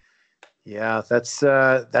 Yeah, that's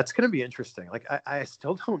going to be interesting. Like, I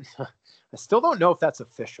still don't know if that's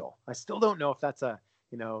official. I still don't know if that's a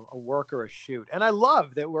work or a shoot. And I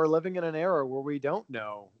love that we're living in an era where we don't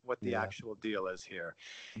know what the actual deal is here.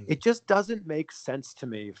 It just doesn't make sense to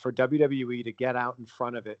me for WWE to get out in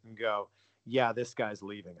front of it and go, yeah, this guy's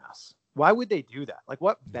leaving us. Why would they do that? Like,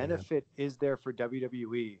 what benefit is there for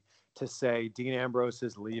WWE to say Dean Ambrose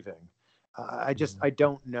is leaving? I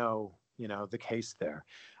don't know, the case there.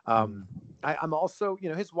 I'm also,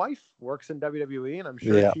 his wife works in WWE, and I'm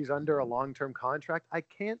sure she's under a long-term contract. I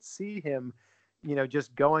can't see him,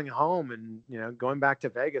 just going home and, going back to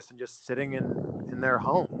Vegas and just sitting in their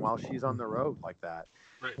home while she's on the road like that.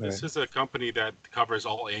 Right. This is a company that covers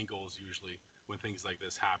all angles usually when things like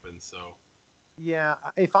this happen. So, yeah,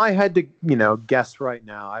 if I had to, guess right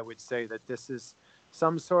now, I would say that this is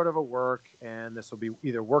some sort of a work, and this will be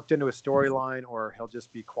either worked into a storyline or he'll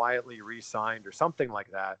just be quietly re-signed or something like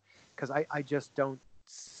that. Because I just don't,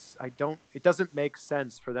 it doesn't make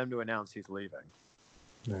sense for them to announce he's leaving.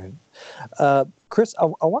 Right. Chris, I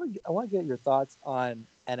want to get your thoughts on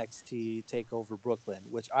NXT TakeOver Brooklyn,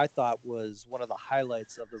 which I thought was one of the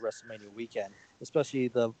highlights of the WrestleMania weekend, especially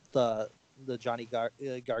the Johnny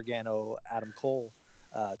Gargano Adam Cole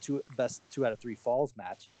best 2 out of 3 falls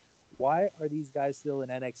match. Why are these guys still in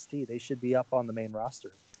NXT? They should be up on the main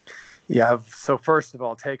roster. Yeah. So first of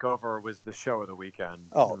all, TakeOver was the show of the weekend.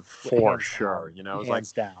 Oh, for sure. It was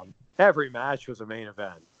hands down. Every match was a main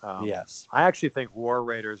event. Yes. I actually think War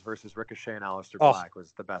Raiders versus Ricochet and Aleister Black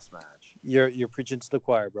was the best match. You're preaching to the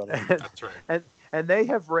choir, brother. That's right. And they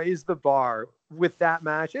have raised the bar with that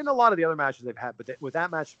match and a lot of the other matches they've had, but with that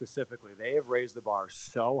match specifically, they have raised the bar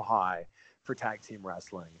so high for tag team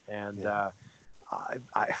wrestling. And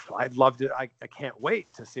I'd love to. I can't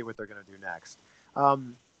wait to see what they're going to do next.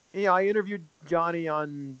 I interviewed Johnny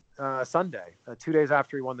on Sunday, 2 days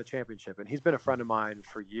after he won the championship, and he's been a friend of mine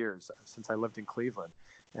for years, since I lived in Cleveland,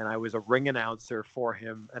 and I was a ring announcer for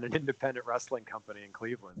him at an independent wrestling company in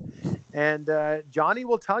Cleveland. And Johnny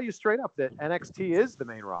will tell you straight up that NXT is the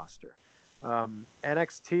main roster.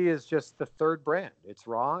 NXT is just the third brand. It's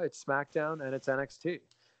Raw, it's SmackDown, and it's NXT.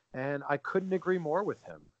 And I couldn't agree more with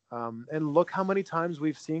him. And look how many times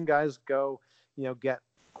we've seen guys go, get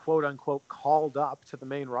quote unquote called up to the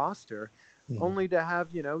main roster, only to have,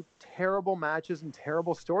 terrible matches and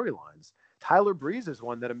terrible storylines. Tyler Breeze is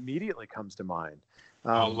one that immediately comes to mind.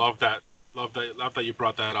 Love that you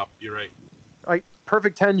brought that up. You're right. Like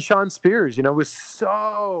Perfect 10 Sean Spears, was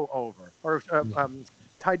so over. Or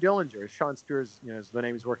Ty Dillinger, Sean Spears, is the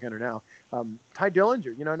name he's working under now. Ty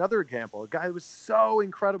Dillinger, another example. A guy who was so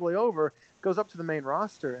incredibly over, goes up to the main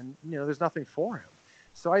roster and, there's nothing for him.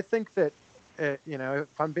 So I think that,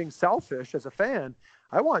 if I'm being selfish as a fan,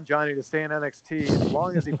 I want Johnny to stay in NXT as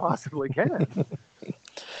long as he possibly can.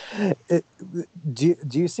 Do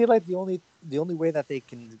you see like the only way that they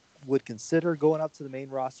would consider going up to the main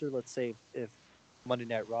roster? Let's say if Monday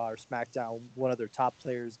Night Raw or SmackDown, one of their top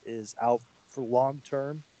players is out for long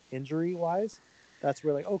term injury wise, that's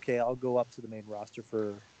where like, okay, I'll go up to the main roster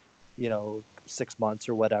for 6 months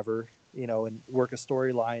or whatever, and work a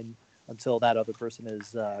storyline until that other person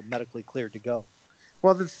is medically cleared to go.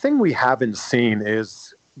 Well, the thing we haven't seen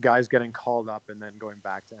is guys getting called up and then going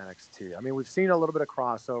back to NXT. I mean, we've seen a little bit of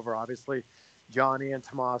crossover. Obviously, Johnny and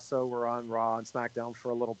Tommaso were on Raw and SmackDown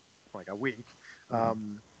for a week.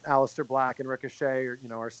 Aleister Black and Ricochet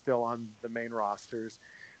are still on the main rosters.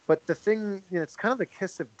 But the thing, it's kind of the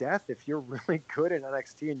kiss of death if you're really good at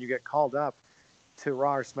NXT and you get called up to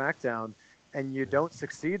Raw or SmackDown and you don't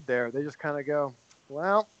succeed there. They just kind of go,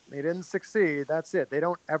 well, they didn't succeed. That's it. They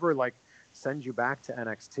don't ever send you back to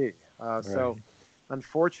NXT. So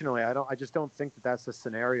unfortunately, I just don't think that that's a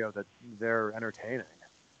scenario that they're entertaining.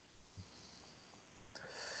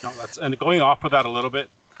 No, and going off of that a little bit,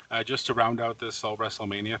 just to round out this whole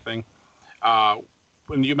WrestleMania thing.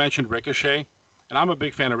 When you mentioned Ricochet, and I'm a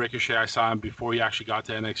big fan of Ricochet. I saw him before he actually got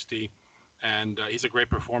to NXT, and he's a great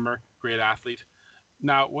performer, great athlete.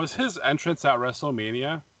 Now, was his entrance at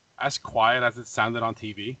WrestleMania as quiet as it sounded on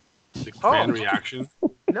TV? The fan reaction?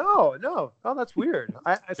 No. Oh, that's weird.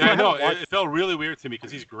 It felt really weird to me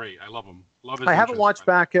because he's great. I love him. I haven't watched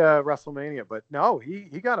back WrestleMania, but no, he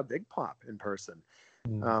got a big pop in person.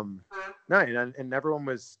 And everyone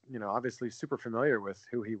was, obviously super familiar with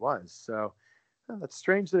who he was. So that's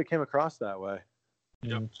strange that it came across that way.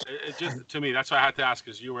 Yep. It just, to me, that's why I had to ask,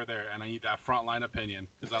 because you were there, and I need that frontline opinion,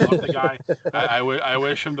 because I love the guy. I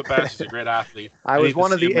wish him the best. He's a great athlete. I was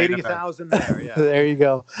one of the 80,000 there. Yeah. There you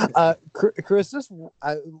go. Chris,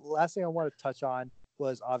 last thing I want to touch on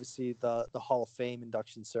was obviously the Hall of Fame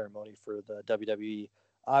induction ceremony for the WWE.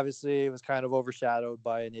 Obviously, it was kind of overshadowed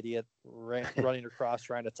by an idiot running across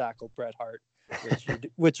trying to tackle Bret Hart,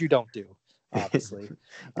 which you don't do, obviously.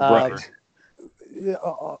 Right.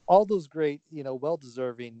 All those great,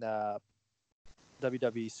 well-deserving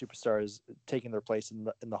WWE superstars taking their place in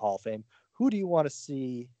the Hall of Fame. Who do you want to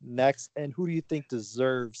see next, and who do you think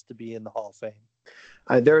deserves to be in the Hall of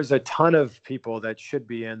Fame? There's a ton of people that should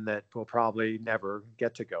be in that will probably never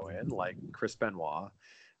get to go in, like Chris Benoit,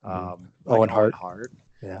 Owen Hart.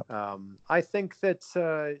 Yeah. I think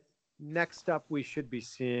that next up we should be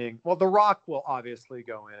seeing. Well, The Rock will obviously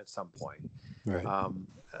go in at some point. Right.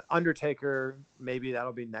 Undertaker, maybe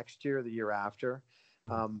that'll be next year, or the year after.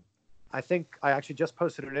 I think I actually just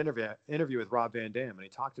posted an interview with Rob Van Dam, and he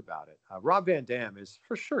talked about it. Rob Van Dam is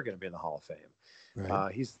for sure going to be in the Hall of Fame.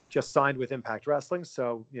 Right. He's just signed with Impact Wrestling,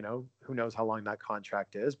 so who knows how long that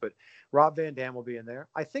contract is. But Rob Van Dam will be in there.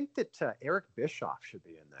 I think that Eric Bischoff should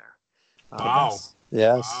be in there. Wow.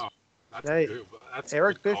 Yes. Wow. That's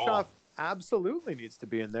Eric good Bischoff call. absolutely needs to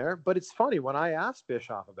be in there. But it's funny, when I asked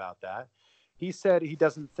Bischoff about that, he said he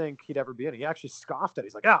doesn't think he'd ever be in it. He actually scoffed at it.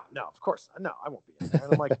 He's like, oh, no, of course. No, I won't be in there.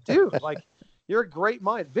 And I'm like, dude, you're a great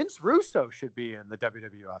mind. Vince Russo should be in the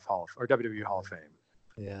WWF WWE Hall of Fame.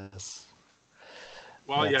 Yes.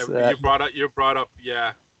 Well, you brought up,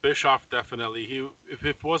 Bischoff definitely. If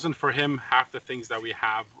it wasn't for him, half the things that we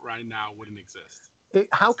have right now wouldn't exist.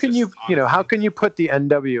 How can you put the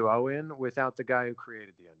NWO in without the guy who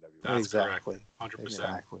created the NWO? That's exactly. Correct. 100%.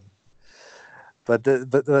 Exactly. But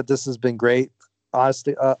this has been great.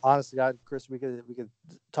 Honestly, God, Chris, we could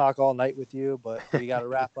talk all night with you, but we got to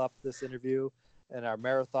wrap up this interview and our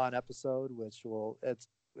marathon episode, which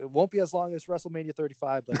it won't be as long as WrestleMania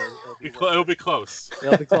 35, but it'll be close.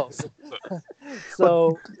 It'll be close.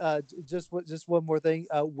 So, just one more thing.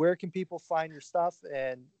 Where can people find your stuff,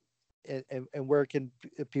 and where can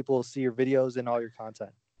people see your videos and all your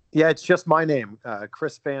content? Yeah, it's just my name,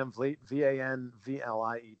 Chris Van Vliet,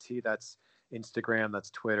 VanVliet. That's Instagram, that's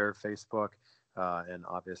Twitter, Facebook, and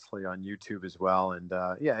obviously on YouTube as well. And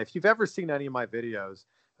if you've ever seen any of my videos,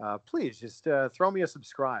 please just throw me a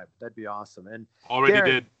subscribe. That'd be awesome. And already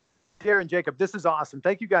did. Darren, Jacob, this is awesome.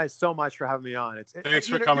 Thank you guys so much for having me on. Thanks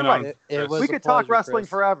for coming on. We could talk wrestling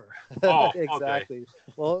forever. Oh, exactly.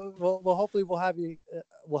 Okay. Well, hopefully we'll have you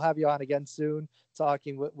on again soon,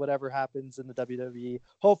 talking whatever happens in the WWE.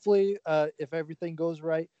 Hopefully, if everything goes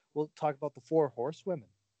right, we'll talk about the 4 horsewomen.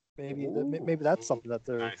 Maybe that's something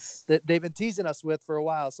that they've been teasing us with for a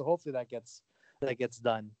while. So hopefully that gets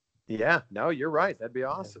done. Yeah, no, you're right. That'd be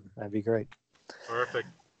awesome. That'd be great. Perfect.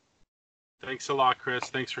 Thanks a lot, Chris.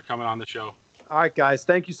 Thanks for coming on the show. All right, guys.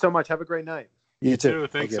 Thank you so much. Have a great night. You too.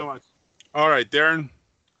 Thanks so much. All right, Darren.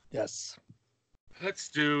 Yes. Let's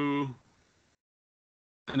do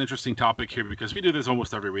an interesting topic here, because we do this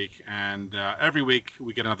almost every week, and every week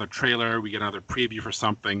we get another trailer, we get another preview for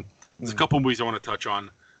something. There's a couple movies I want to touch on.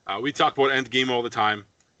 We talk about Endgame all the time.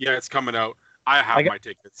 Yeah, it's coming out. I have my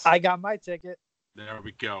tickets. I got my ticket. There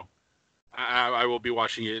we go. I will be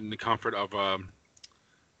watching it in the comfort of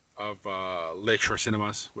Lakeshore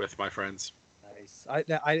Cinemas with my friends. Nice.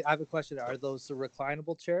 I have a question. Are those the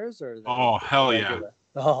reclinable chairs or? Oh, hell yeah!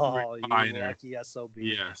 Oh, Recliner. you lucky SOB.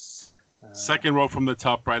 Yes. Second row from the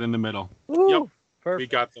top, right in the middle. Ooh. Yep. Perfect. We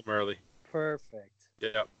got them early. Perfect.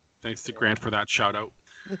 Yep. Thanks to Grant for that shout out.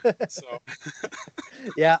 So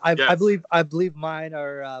yeah, I yes. believe mine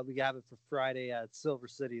are we have it for Friday at Silver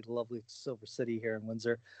City, the lovely Silver City here in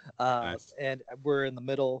Windsor. Nice. And we're in the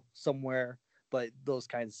middle somewhere, but those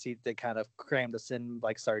kinds of seats, they kind of crammed us in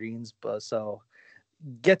like sardines. But so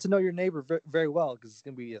get to know your neighbor very well, because it's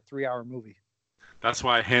going to be a 3-hour movie. That's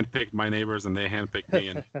why I handpicked my neighbors and they handpicked me,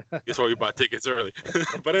 and guess what? We bought tickets early.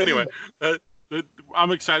 But anyway,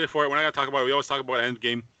 I'm excited for it. When I got to talk about it, we always talk about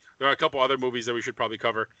Endgame. There are a couple other movies that we should probably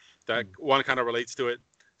cover. That one kind of relates to it.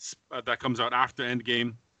 That comes out after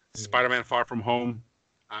Endgame. Spider-Man: Far From Home.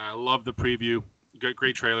 I love the preview.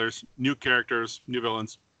 Great trailers. New characters. New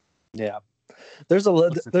villains. Yeah, there's a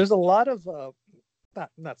lot of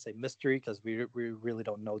not say mystery, because we really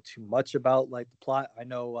don't know too much about like the plot. I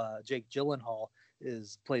know Jake Gyllenhaal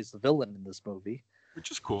plays the villain in this movie,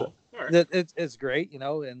 which is cool. All right. It's great,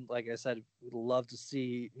 and like I said, we'd love to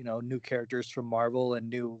see new characters from Marvel and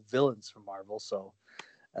new villains from Marvel. So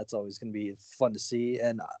that's always going to be fun to see.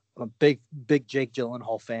 And I'm a big Jake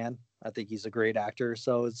Gyllenhaal fan. I think he's a great actor.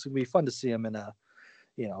 So it's going to be fun to see him in a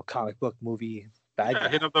comic book movie.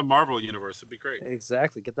 Hit up the Marvel universe. It'd be great.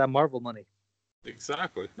 Exactly. Get that Marvel money.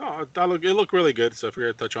 Exactly. No, it looked really good. So if we're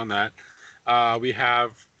going to touch on that, we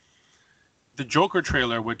have the Joker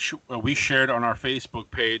trailer, which we shared on our Facebook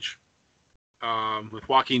page with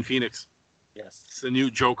Joaquin Phoenix. Yes. It's the new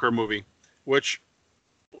Joker movie, which,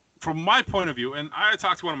 from my point of view, and I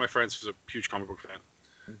talked to one of my friends who's a huge comic book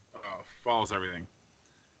fan, follows everything.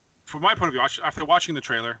 From my point of view, after watching the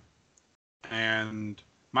trailer, and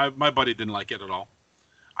my buddy didn't like it at all.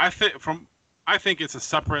 I think it's a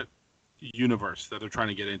separate universe that they're trying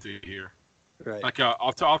to get into here, right? Like a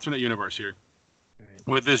alternate universe here, right,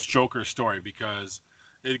 with this Joker story, because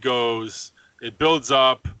it builds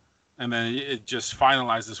up, and then it just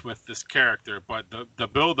finalizes with this character. But the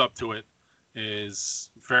build up to it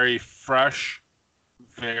is very fresh,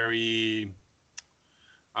 very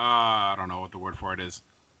I don't know what the word for it is,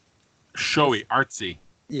 showy, artsy.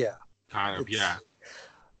 Yeah, kind of. Yeah.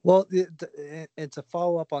 Well, and to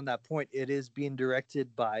follow up on that point, it is being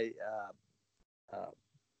directed by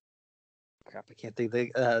crap, I can't think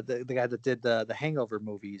the guy that did the Hangover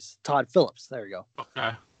movies, Todd Phillips. There you go.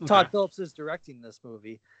 Okay. Todd Phillips is directing this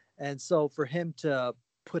movie, and so for him to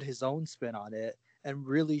put his own spin on it and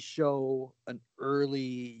really show an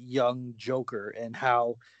early young Joker and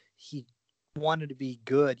how he wanted to be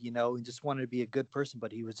good, and just wanted to be a good person,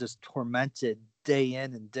 but he was just tormented day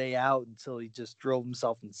in and day out until he just drove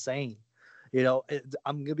himself insane.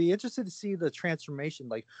 I'm gonna be interested to see the transformation.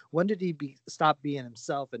 Like, when did he stop being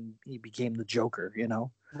himself and he became the Joker?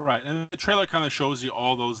 Right, and the trailer kind of shows you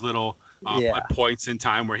all those little points in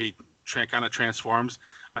time where he kind of transforms.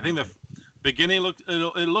 I think the beginning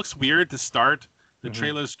it looks weird to start. The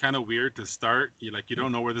trailer's kind of weird to start. You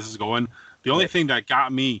don't know where this is going. The only thing that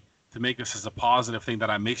got me to make this as a positive thing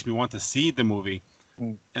that makes me want to see the movie,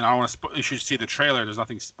 and I want to you should see the trailer. There's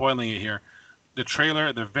nothing spoiling it here. The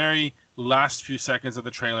trailer, the very last few seconds of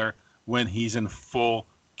the trailer, when he's in full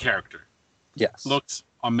character, looks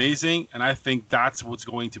amazing, and I think that's what's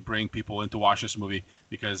going to bring people in to watch this movie.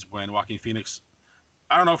 Because when Joaquin Phoenix,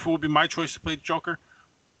 I don't know if it would be my choice to play Joker,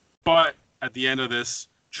 but at the end of this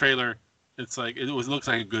trailer, it's like it looks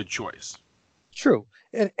like a good choice. True,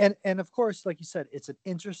 and of course, like you said, it's an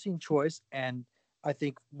interesting choice, and I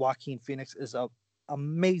think Joaquin Phoenix is a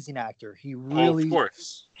amazing actor. He really,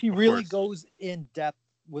 goes in depth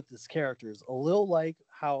with his characters, a little like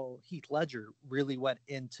how Heath Ledger really went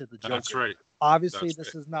into the Joker. That's right. Obviously,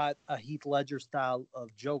 this is not a Heath Ledger style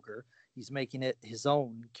of Joker. He's making it his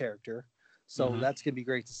own character, so that's gonna be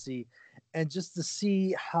great to see, and just to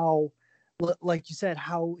see how, like you said,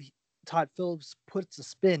 how Todd Phillips puts a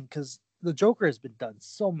spin, because the Joker has been done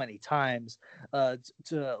so many times,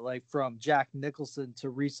 to like from Jack Nicholson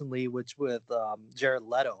to recently, with Jared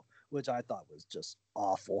Leto, which I thought was just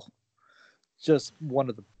awful. Just one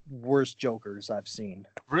of the worst Jokers I've seen.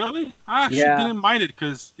 Really? I actually didn't mind it,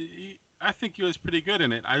 because I think he was pretty good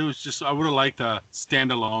in it. I would have liked a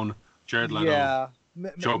standalone Jared Leto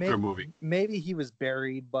Joker movie. Maybe he was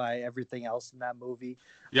buried by everything else in that movie.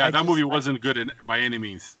 Yeah, that movie wasn't good by any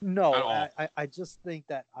means. No, I just think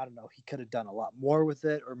that, I don't know, he could have done a lot more with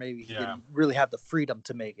it, or maybe he didn't really have the freedom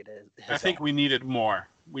to make it his I think we needed more.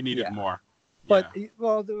 We needed more. But,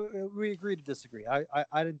 we agree to disagree.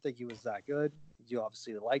 I didn't think he was that good. You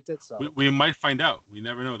obviously liked it, so... We might find out. We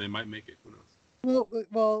never know. They might make it. Who knows?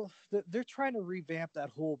 Well, they're trying to revamp that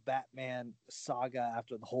whole Batman saga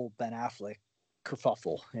after the whole Ben Affleck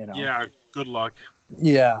kerfuffle, Yeah, good luck.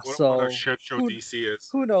 Yeah, What a so shit show who DC is.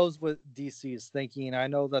 who knows what DC is thinking? I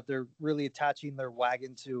know that they're really attaching their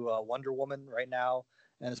wagon to Wonder Woman right now,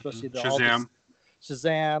 and especially all this Shazam.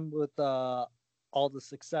 Shazam with all the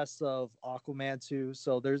success of Aquaman 2.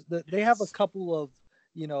 So they have a couple of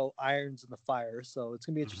irons in the fire. So it's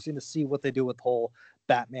gonna be interesting to see what they do with the whole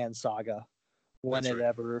Batman saga when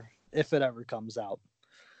if it ever comes out.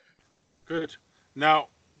 Good. Now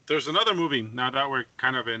there's another movie. Now that we're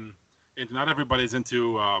kind of in not everybody's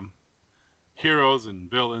into heroes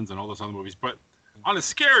and villains and all those other movies, but on a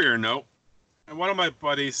scarier note, and one of my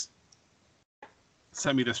buddies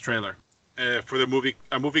sent me this trailer for a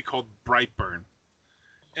movie called Brightburn.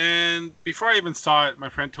 And before I even saw it, my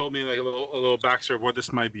friend told me like a little backstory of what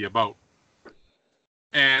this might be about.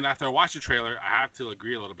 And after I watched the trailer, I have to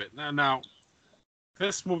agree a little bit. Now,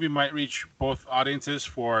 this movie might reach both audiences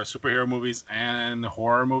for superhero movies and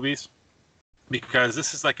horror movies, because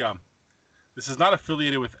this is not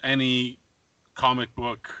affiliated with any comic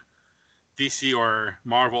book, DC or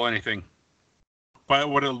Marvel or anything. But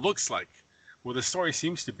what it looks like, what the story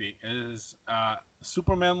seems to be, is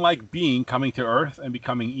Superman-like being coming to Earth and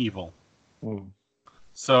becoming evil.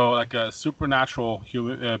 So like a supernatural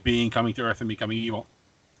human being coming to Earth and becoming evil.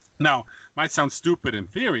 Now, might sound stupid in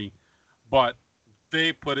theory, but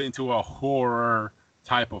they put it into a horror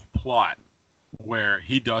type of plot where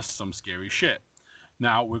he does some scary shit.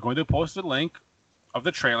 Now, we're going to post a link of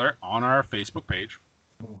the trailer on our Facebook page,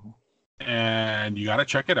 and you got to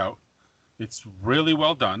check it out. It's really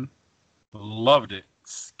well done. Loved it.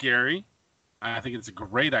 Scary. I think it's a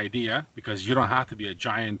great idea because you don't have to be a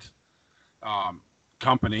giant comic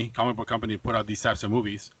book company, to put out these types of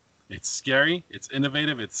movies. It's scary. It's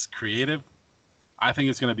innovative. It's creative. I think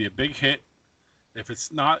it's going to be a big hit. If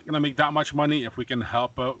it's not going to make that much money, if we can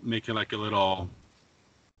help out, make it like a little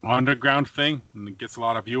underground thing and it gets a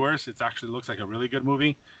lot of viewers, it actually looks like a really good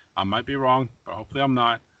movie. I might be wrong, but hopefully I'm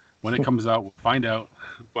not. When it comes out, we'll find out.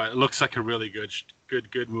 But it looks like a really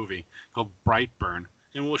good movie called Brightburn,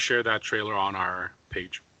 and we'll share that trailer on our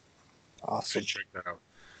page. Awesome. Check that out.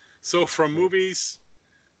 So from movies,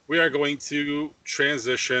 we are going to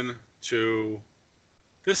transition to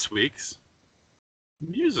this week's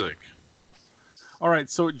music. All right,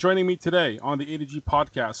 so joining me today on the ADG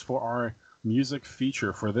podcast for our music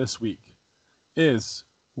feature for this week is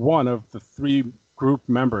one of the 3 group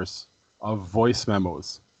members of Voyce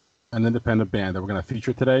Memos, an independent band that we're going to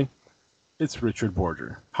feature today. It's Richard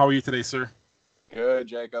Borger. How are you today, sir? Good,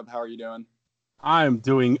 Jacob. How are you doing? I'm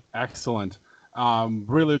doing excellent.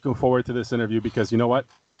 Really looking forward to this interview because you know what?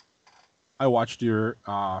 I watched your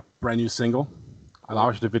brand new single. I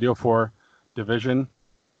watched the video for Division,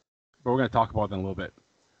 but we're going to talk about that in a little bit.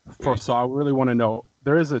 So I really want to know,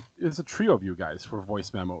 there's a trio of you guys for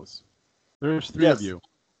Voyce Memos. There's 3 of you.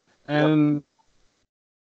 And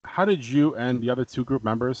how did you and the other 2 group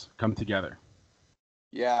members come together?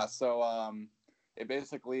 Yeah, so it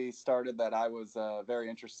basically started that I was very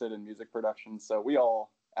interested in music production. So we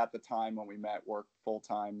all, at the time when we met, worked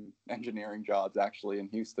full-time engineering jobs actually in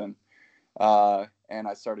Houston. And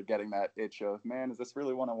I started getting that itch of, man, is this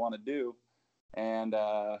really what I want to do? And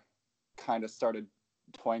kind of started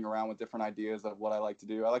toying around with different ideas of what I like to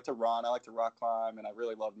do. I like to run, I like to rock climb, and I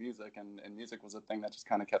really love music. And music was a thing that just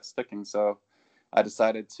kind of kept sticking. So I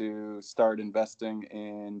decided to start investing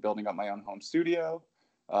in building up my own home studio,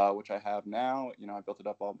 which I have now. I built it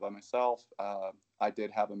up all by myself. I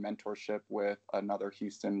did have a mentorship with another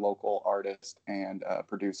Houston local artist and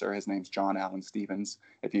producer. His name's John Allen Stevens.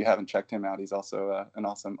 If you haven't checked him out, he's also an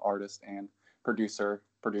awesome artist and producer.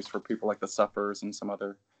 Produced for people like the Suffers and some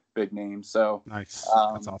other big names. So nice.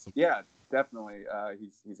 That's awesome. Yeah, definitely.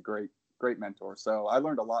 He's a great mentor. So I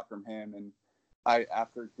learned a lot from him, and I,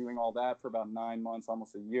 after doing all that for about 9 months,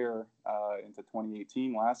 almost a year, into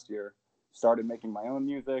 2018 last year, started making my own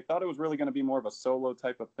music. Thought it was really going to be more of a solo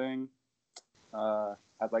type of thing.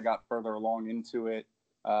 As I got further along into it,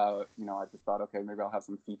 I just thought, okay, maybe I'll have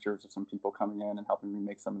some features of some people coming in and helping me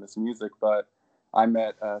make some of this music. But I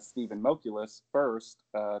met Stephen Mokulis first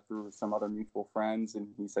through some other mutual friends, and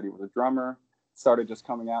he said he was a drummer. Started just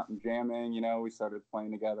coming out and jamming. We started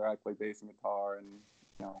playing together. I play bass and guitar and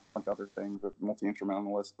a bunch of other things, with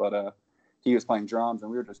multi-instrumentalist. But he was playing drums,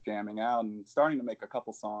 and we were just jamming out and starting to make a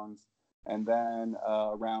couple songs. And then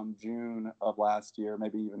around June of last year,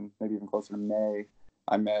 maybe even closer to May,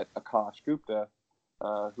 I met Akash Gupta,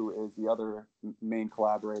 who is the other main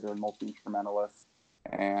collaborator and multi-instrumentalist.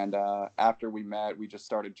 And after we met, we just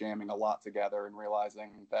started jamming a lot together and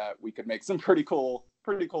realizing that we could make some pretty cool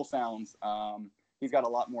sounds. He's got a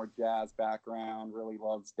lot more jazz background, really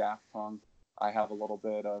loves Daft Punk. I have a little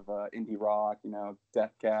bit of indie rock,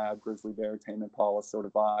 Death Cab, Grizzly Bear, Tame Impala sort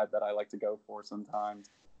of vibe that I like to go for sometimes.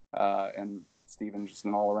 And Steven's just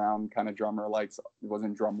an all-around kind of drummer, was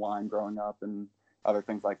in drumline growing up and other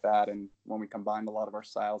things like that. And when we combined a lot of our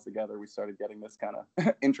styles together, we started getting this kind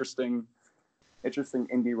of interesting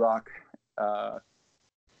indie rock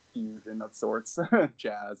fusion of sorts,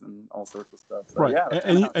 jazz and all sorts of stuff. So, right. Yeah,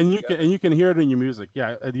 and you can hear it in your music.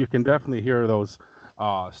 Yeah, you can definitely hear those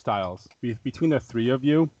styles between the three of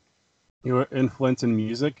you. Your influence in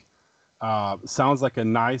music sounds like a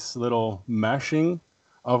nice little meshing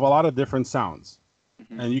of a lot of different sounds,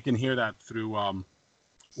 and you can hear that through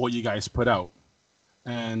what you guys put out.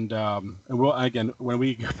 And we'll, again, when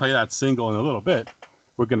we play that single in a little bit,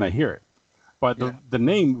 we're gonna hear it. But the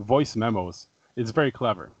name Voice Memos is very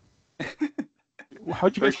clever.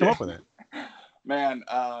 How'd you guys come up with it? Man,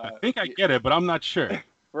 I think I get it, but I'm not sure.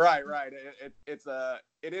 Right.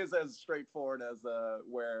 It is as straightforward as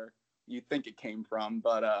where you think it came from,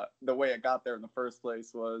 but the way it got there in the first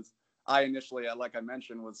place was I initially, like I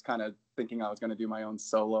mentioned, was kind of thinking I was going to do my own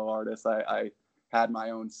solo artist. I had my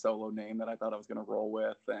own solo name that I thought I was going to roll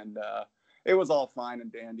with, and it was all fine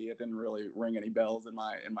and dandy. It didn't really ring any bells in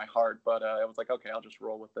my heart, but I was like, okay, I'll just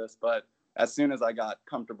roll with this. But as soon as I got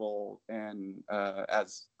comfortable and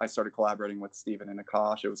as I started collaborating with Steven and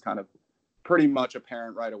Akash, it was kind of pretty much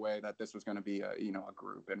apparent right away that this was going to be a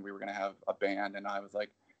group, and we were going to have a band. And I was like,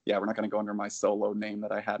 yeah, we're not going to go under my solo name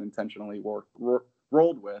that I had intentionally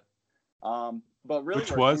rolled with. But really,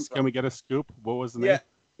 can we get a scoop? What was the name?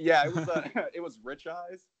 Yeah, it was it was Rich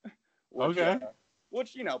Eyes. Which, okay.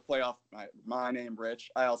 Which play off my name, Rich.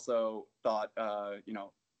 I also thought I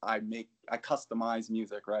customize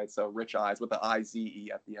music, right? So Rich Eyes with the IZE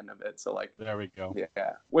at the end of it. So there we go.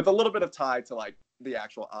 Yeah, with a little bit of tie to the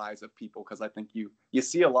actual eyes of people, because I think you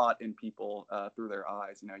see a lot in people through their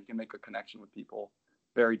eyes. You can make a connection with people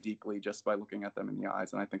very deeply just by looking at them in the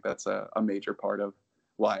eyes, and I think that's a major part of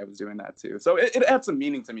why I was doing that too. So it had some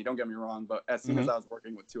meaning to me, don't get me wrong, but as soon as I was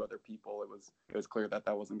working with two other people, it was clear that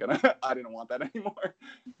wasn't gonna I didn't want that anymore.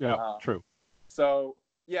 Yeah, true. So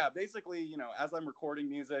yeah, basically, as I'm recording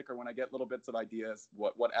music or when I get little bits of ideas,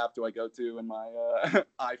 what app do I go to in my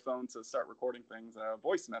iPhone to start recording things?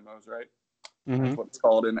 Voice Memos, right? That's what it's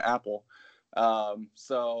called in Apple.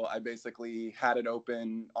 So I basically had it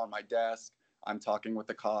open on my desk. I'm talking with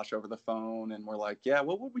Akash over the phone, and we're like, yeah,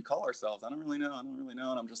 what would we call ourselves? I don't really know. And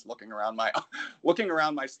I'm just looking around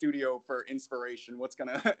my studio for inspiration. What's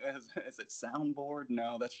is it soundboard?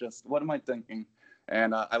 No, that's just, what am I thinking?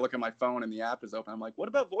 And I look at my phone and the app is open. I'm like, what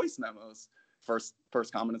about Voice Memos? First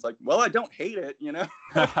comment is like, well, I don't hate it,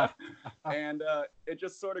 and it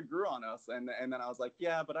just sort of grew on us. And then I was like,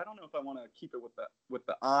 yeah, but I don't know if I want to keep it with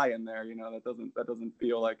the I in there. That doesn't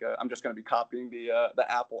feel like I'm just going to be copying the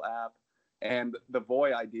Apple app. And the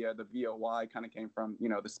Voy idea, the VOY, kind of came from,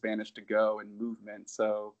 the Spanish to go and movement.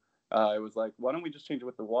 So it was like, why don't we just change it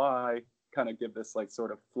with the Y, kind of give this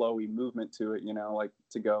sort of flowy movement to it,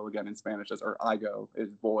 to go again in Spanish, or I go is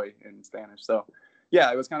Voy in Spanish. So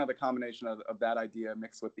yeah, it was kind of the combination of that idea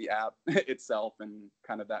mixed with the app itself, and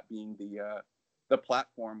kind of that being the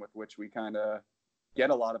platform with which we kind of get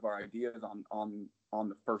a lot of our ideas on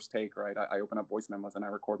the first take, right? I open up Voice Memos and I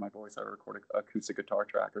record my voice. I record an acoustic guitar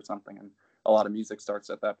track or something, and a lot of music starts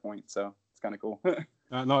at that point. So it's kind of cool.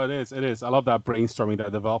 No, it is. I love that brainstorming,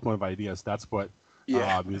 that development of ideas. That's what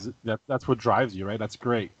music. That's what drives you, right? That's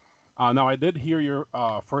great. Now I did hear your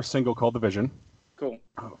first single called "Division." Cool.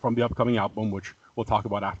 From the upcoming album, which we'll talk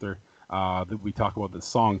about after we talk about this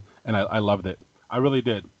song, and I loved it. I really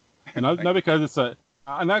did, and not because it's a.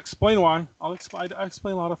 And I explain why. I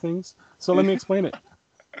explain a lot of things. So let me explain it.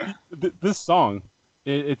 This song,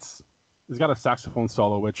 it's got a saxophone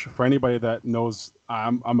solo, which for anybody that knows,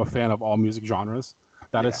 I'm a fan of all music genres.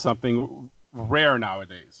 That is something rare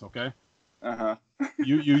nowadays. Okay.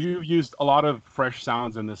 You used a lot of fresh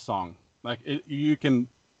sounds in this song. You can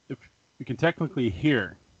technically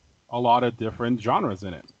hear a lot of different genres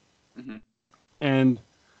in it, and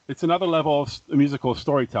it's another level of musical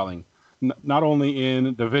storytelling. Not only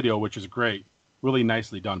in the video, which is great, really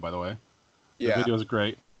nicely done, by the way. The video is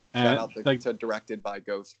great. And shout out to directed by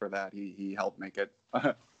Ghost for that. He helped make it.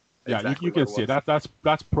 Exactly you can see it.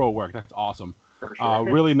 That's pro work. That's awesome. For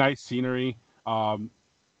sure. Really nice scenery.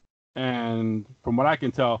 And from what I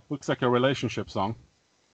can tell, looks like a relationship song.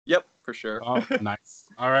 Yep, for sure. Oh, nice.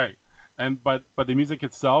 All right. But the music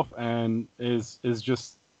itself is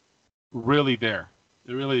just really there.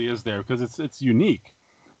 It really is there because it's unique.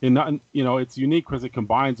 It's unique because it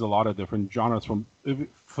combines a lot of different genres.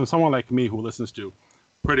 For someone like me who listens to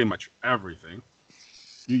pretty much everything,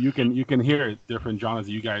 you can hear different genres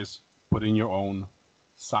that you guys put putting your own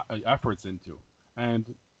efforts into.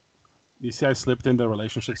 And you see I slipped in the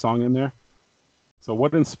relationship song in there. So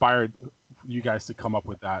what inspired you guys to come up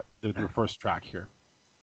with that, the first track here?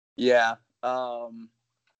 Yeah. Full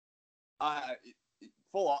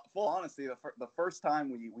honesty, the first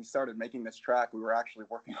time we started making this track, we were actually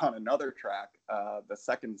working on another track, the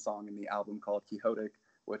second song in the album called Quixotic,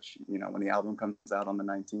 which, when the album comes out on the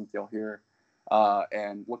 19th, you'll hear,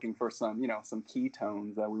 and looking for some key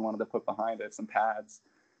tones that we wanted to put behind it, some pads.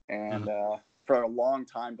 And for a long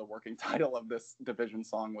time, the working title of this Division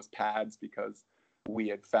song was Pads, because we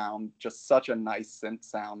had found just such a nice synth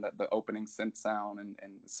sound, that the opening synth sound and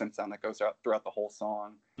the synth sound that goes throughout the whole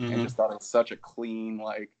song, and just thought it was such a clean,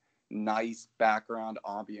 nice background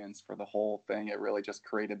ambience for the whole thing. It really just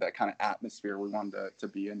created that kind of atmosphere we wanted to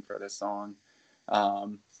be in for this song.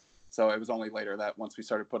 So it was only later that once we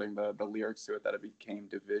started putting the lyrics to it that it became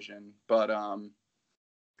Division. But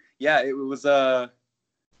yeah, it was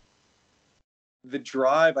the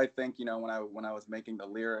drive, I think, when I was making the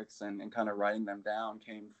lyrics and kind of writing them down,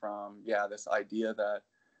 came from, this idea that,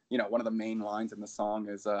 one of the main lines in the song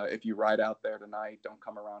is, if you ride out there tonight, don't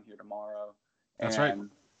come around here tomorrow. That's right.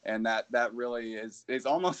 And that really is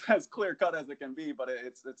almost as clear cut as it can be, but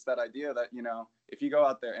it's that idea that, if you go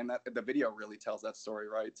out there, and that the video really tells that story,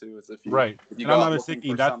 right, too, is if you, right. If you and I'm not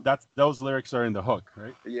thinking that's those lyrics are in the hook,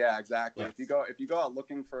 right? Yeah, exactly. Yes. If you go out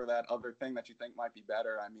looking for that other thing that you think might be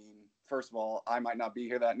better, I mean, first of all, I might not be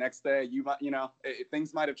here that next day. You might,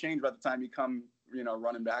 things might have changed by the time you come,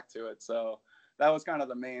 running back to it. So that was kind of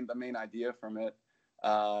the main idea from it.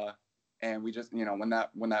 And we just, when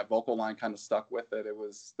that vocal line kind of stuck with it,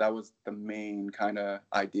 that was the main kind of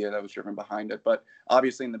idea that was driven behind it. But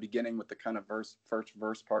obviously in the beginning, with the kind of first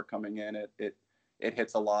verse part coming in, it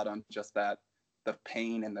hits a lot on just the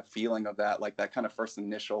pain and the feeling of that, that kind of first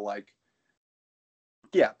initial,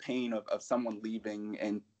 pain of someone leaving,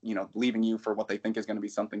 and, leaving you for what they think is going to be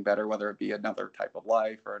something better, whether it be another type of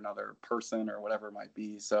life or another person or whatever it might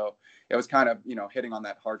be. So it was kind of, hitting on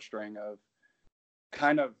that heartstring of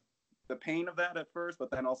kind of the pain of that at first, but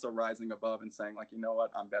then also rising above and saying, you know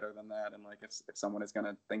what, I'm better than that. And if someone is going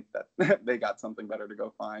to think that they got something better to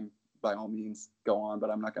go find, by all means go on, but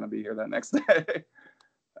I'm not going to be here that next day.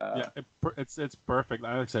 It's perfect.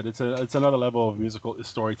 Like I said, it's another level of musical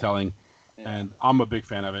storytelling, and I'm a big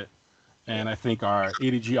fan of it. And I think our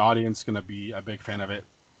ADG audience is going to be a big fan of it.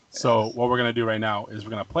 So what we're going to do right now is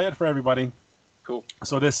we're going to play it for everybody. Cool.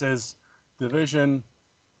 So this is Division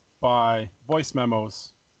by Voyce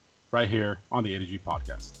Memos, right here on the ADG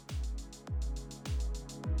podcast.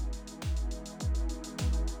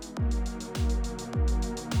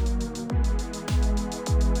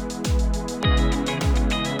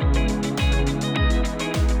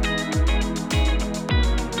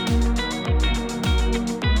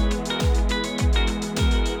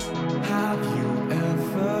 Have you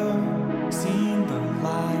ever seen the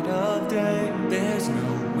light of day? There's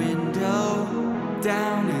no window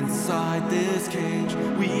down inside this cage.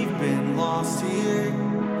 We've been lost here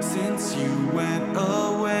since you went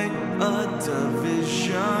away. A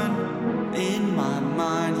division in my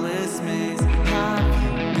mindless maze. Have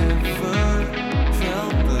you ever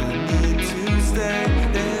felt the need to stay?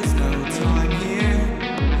 There's no time here,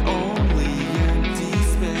 only empty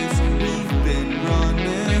space. We've been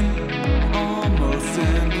running almost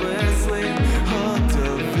endlessly. A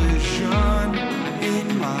division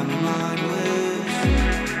in my mindless.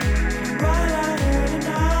 Right out here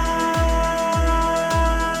tonight,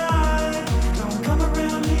 don't come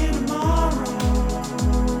around here tomorrow.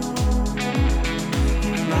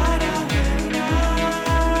 Right out here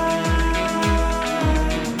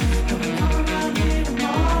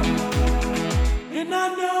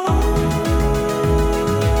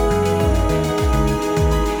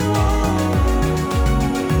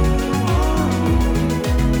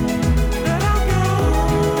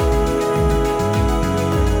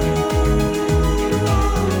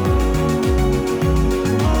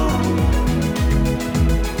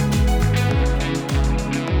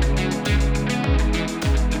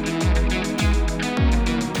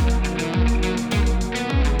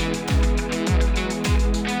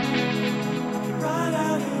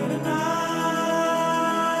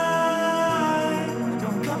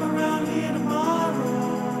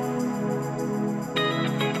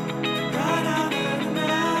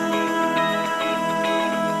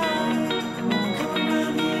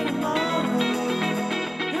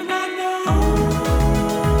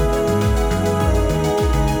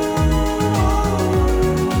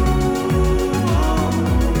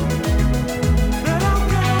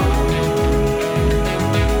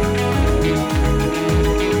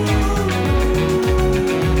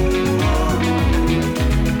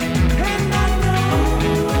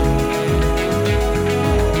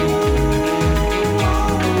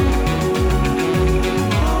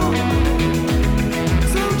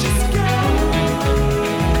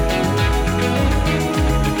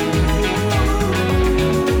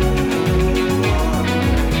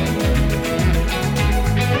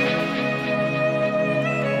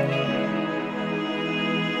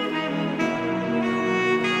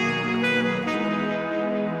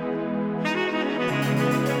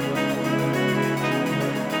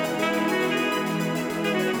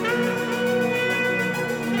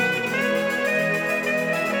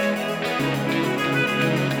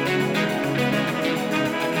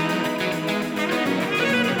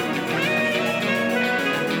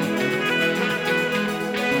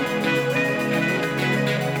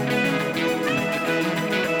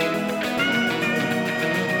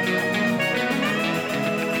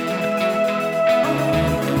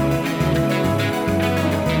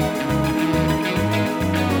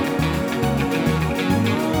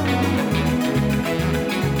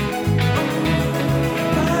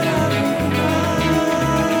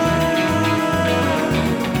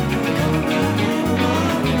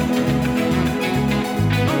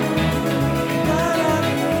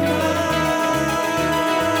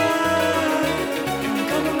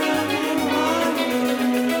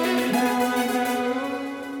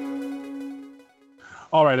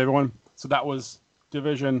All right, everyone. So that was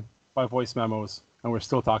Division by Voice Memos, and we're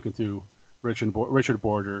still talking to Richard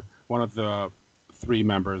Borger, one of the 3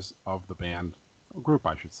 members of the band, group,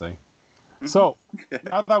 I should say. So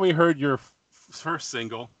now that we heard your first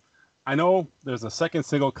single, I know there's a second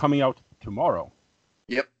single coming out tomorrow.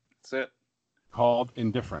 Yep, that's it. Called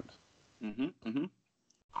Indifferent. Mm-hmm.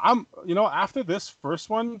 After this first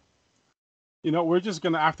one, we're just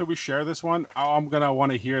gonna, after we share this one, I'm gonna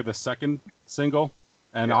want to hear the second single,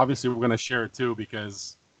 and obviously we're gonna share it too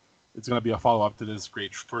because it's gonna be a follow up to this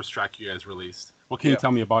great first track you guys released. What can you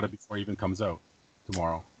tell me about it before it even comes out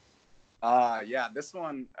tomorrow? This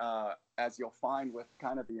one, as you'll find with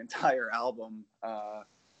kind of the entire album,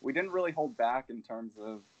 we didn't really hold back in terms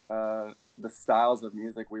of the styles of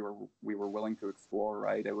music we were willing to explore.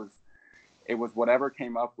 Right, it was whatever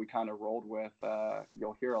came up, we kind of rolled with.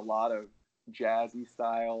 You'll hear a lot of jazzy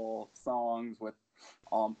style songs with,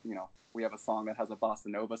 we have a song that has a bossa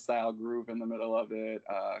nova style groove in the middle of it,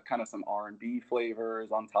 kind of some R&B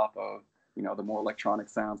flavors on top of, the more electronic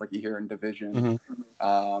sounds like you hear in Division.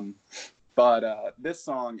 But this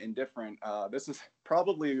song, Indifferent, this is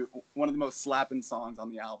probably one of the most slapping songs on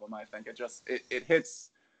the album. I think it hits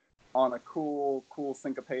on a cool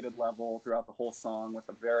syncopated level throughout the whole song with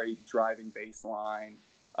a very driving bass line.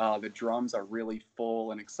 The drums are really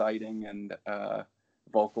full and exciting, and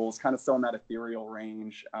vocals kind of still in that ethereal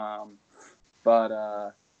range.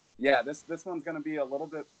 This one's going to be a little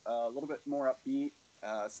bit more upbeat.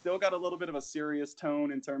 Still got a little bit of a serious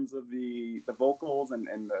tone in terms of the vocals and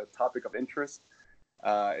the topic of interest.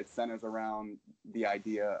 It centers around the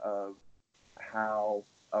idea of how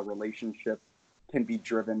a relationship can be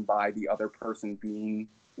driven by the other person being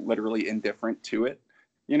literally indifferent to it.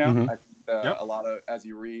 I think a lot of, as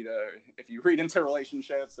you read, if you read into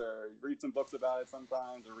relationships or read some books about it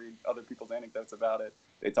sometimes, or read other people's anecdotes about it,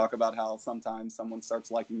 they talk about how sometimes someone starts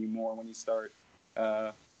liking you more when you start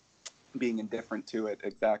being indifferent to it.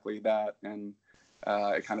 Exactly that. And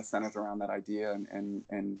it kind of centers around that idea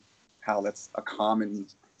and how that's a common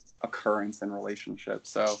occurrence in relationships.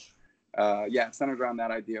 So it centers around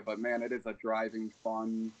that idea, but man, it is a driving,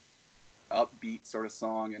 fun, upbeat sort of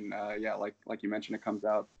song. And like you mentioned, it comes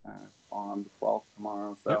out on the 12th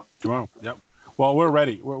tomorrow. So tomorrow. Yep. Well, we're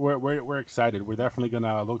ready. We're excited. We're definitely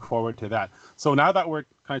gonna look forward to that. So now that we're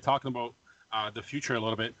kind of talking about the future a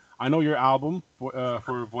little bit, I know your album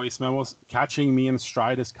for Voice Memos, Catching Me in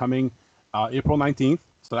Stride, is coming April 19th.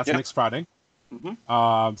 So that's next Friday.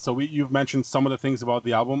 Mm-hmm. So you've mentioned some of the things about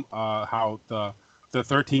the album, how the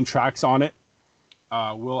 13 tracks on it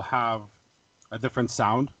will have a different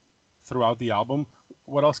sound throughout the album.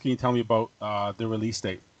 What else can you tell me about the release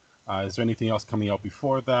date? Is there anything else coming out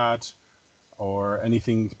before that, or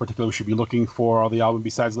anything particular we should be looking for on the album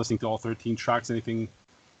besides listening to all 13 tracks? Anything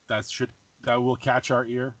that will catch our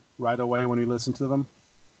ear right away when we listen to them?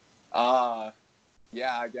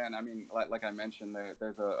 Again, I mean, like I mentioned,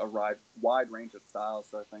 there's a wide range of styles,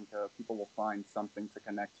 so I think people will find something to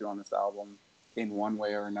connect to on this album in one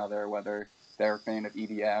way or another, whether they're a fan of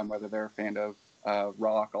EDM, whether they're a fan of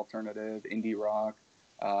rock, alternative, indie rock,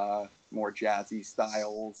 more jazzy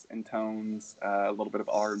styles and tones, a little bit of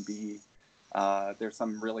R&B. There's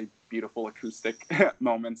some really beautiful acoustic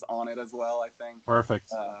moments on it as well, I think.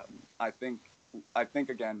 Perfect. I think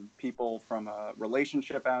again, people from a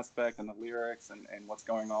relationship aspect and the lyrics and what's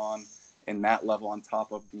going on in that level, on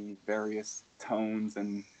top of the various tones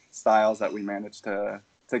and styles that we managed to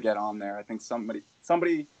get on there, I think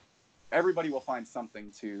everybody will find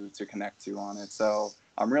something to connect to on it. So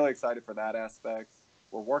I'm really excited for that aspect.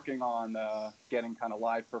 We're working on getting kind of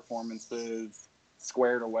live performances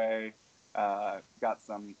squared away. Got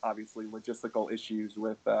some obviously logistical issues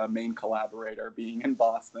with main collaborator being in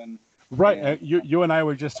Boston. Right. And you and I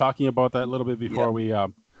were just talking about that a little bit before we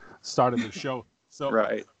started the show. So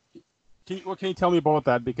right. What can you tell me about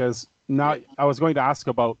that? Because now I was going to ask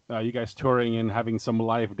about you guys touring and having some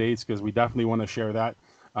live dates, because we definitely want to share that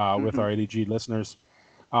with our ADG listeners.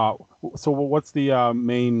 So what's the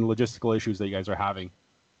main logistical issues that you guys are having?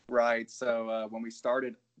 Right. So when we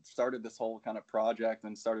started this whole kind of project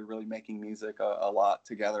and started really making music a lot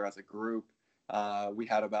together as a group, we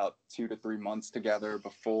had about 2 to 3 months together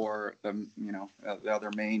before the other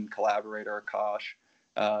main collaborator,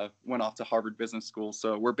 Akash, went off to Harvard Business School.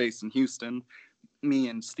 So we're based in Houston, me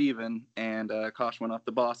and Steven, and Akash went off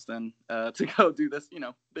to Boston to go do this,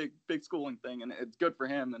 big schooling thing. And it's good for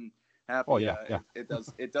him and happy. Oh, yeah. It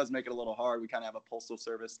does make it a little hard. We kind of have a postal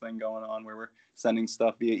service thing going on where we're sending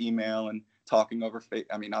stuff via email and talking over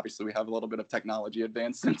obviously we have a little bit of technology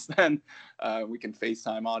advanced since then. We can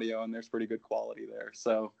FaceTime audio and there's pretty good quality there.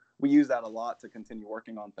 So we use that a lot to continue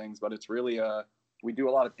working on things, but it's really we do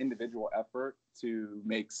a lot of individual effort to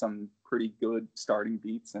make some pretty good starting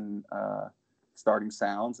beats and starting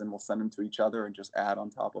sounds, and we'll send them to each other and just add on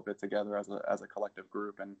top of it together as a collective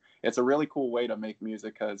group. And it's a really cool way to make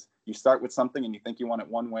music, because you start with something and you think you want it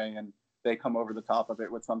one way, and they come over the top of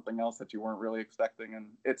it with something else that you weren't really expecting. And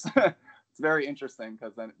it's it's very interesting,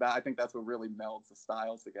 because then I think that's what really melds the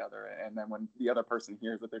styles together. And then when the other person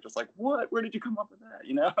hears it, they're just like, what? Where did you come up with that?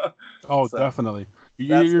 You know? Oh, So definitely.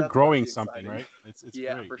 that's You're growing really something, exciting. right? It's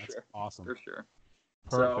Yeah, great. for That's sure. awesome. For sure.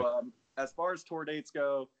 Perfect. So as far as tour dates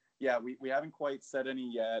go, yeah, we haven't quite set any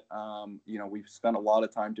yet. We've spent a lot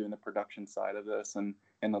of time doing the production side of this, and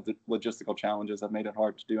the logistical challenges have made it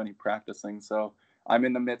hard to do any practicing. So I'm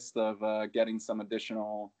in the midst of getting some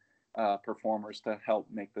additional performers to help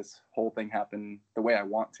make this whole thing happen the way I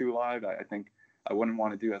want to live. I think I wouldn't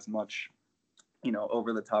want to do as much,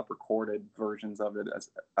 over the top recorded versions of it,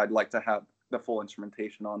 as I'd like to have the full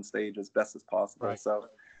instrumentation on stage as best as possible. Right. So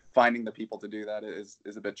finding the people to do that is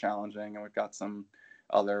a bit challenging, and we've got some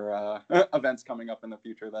other events coming up in the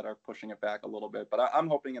future that are pushing it back a little bit. But I'm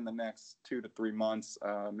hoping in the next 2 to 3 months,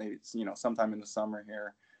 maybe sometime in the summer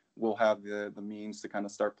here, we'll have the means to kind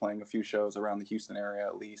of start playing a few shows around the Houston area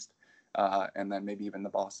at least, and then maybe even the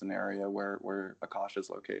Boston area where Akasha is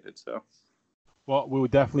located. So, well, we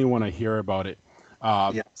would definitely want to hear about it.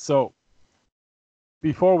 Yeah. So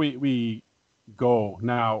before we go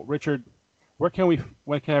now, Richard, where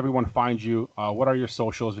can everyone find you? What are your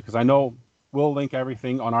socials? Because I know we'll link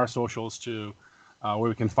everything on our socials to where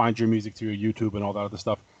we can find your music, to your YouTube and all that other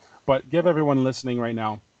stuff. But give everyone listening right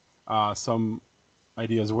now some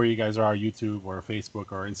ideas where you guys are, YouTube or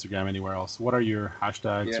Facebook or Instagram, anywhere else. What are your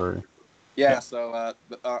hashtags? So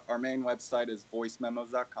our main website is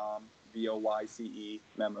voicememos.com, VOYCE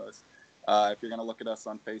memos. If you're going to look at us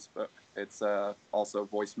on Facebook, it's also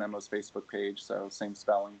Voice Memos Facebook page, so same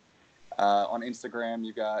spelling. On Instagram,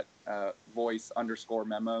 you got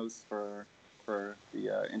voice_memos for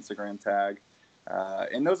the Instagram tag.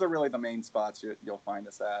 And those are really the main spots you'll find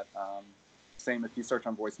us at. Same if you search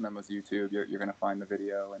on Voice Memos YouTube, you're going to find the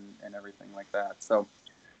video and everything like that. So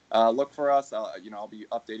look for us. I'll be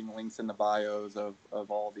updating links in the bios of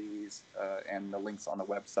all these and the links on the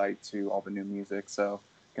website to all the new music. So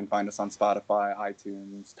you can find us on Spotify,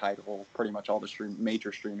 iTunes, Tidal, pretty much all the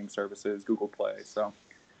major streaming services, Google Play. So,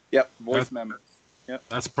 yep, Voice Memos. Yep.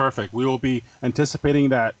 That's perfect. We will be anticipating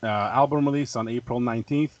that album release on April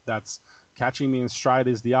 19th. That's Catching Me in Stride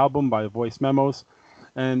is the album by Voice Memos.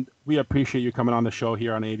 And we appreciate you coming on the show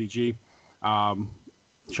here on ADG,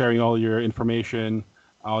 sharing all your information,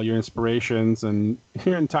 all your inspirations, and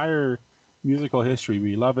your entire musical history.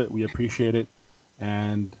 We love it. We appreciate it.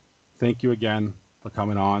 And thank you again for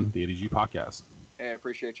coming on the ADG podcast. Hey, I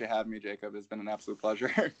appreciate you having me, Jacob. It's been an absolute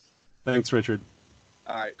pleasure. Thanks, Richard.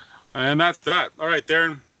 All right. And that's that. All right,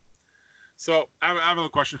 Darren. So I have a little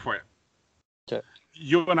question for you. Okay.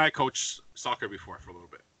 You and I coached soccer before for a little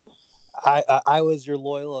bit. I was your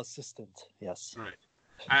loyal assistant. Yes. Right.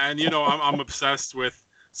 And I'm obsessed with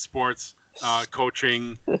sports,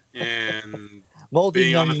 coaching, and molding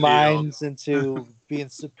being on young the minds into being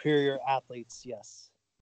superior athletes. Yes.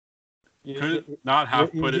 Could not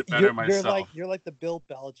have put it better myself. You're like the Bill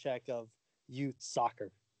Belichick of youth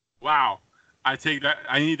soccer. Wow. I take that.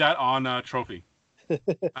 I need that on a trophy.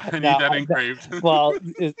 I need that engraved. Well,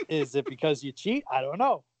 is it because you cheat? I don't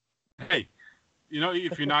know. Hey,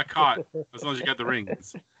 if you're not caught, as long as you get the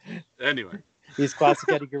rings. Anyway. He's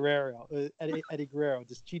classic Eddie Guerrero. Eddie Guerrero,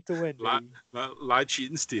 just cheat to win. Lie,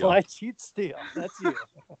 cheat, and steal. Lie, cheat, steal. That's you.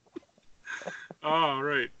 All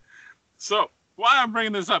right. So why I'm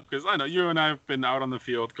bringing this up, because I know you and I have been out on the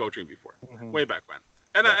field coaching before, way back when.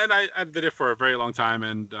 And I did it for a very long time,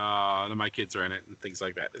 and my kids are in it and things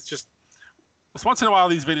like that. It's once in a while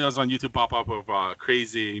these videos on YouTube pop up of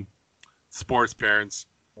crazy sports parents,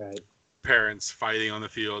 parents fighting on the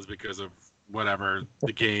fields because of whatever,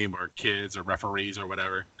 the game or kids or referees or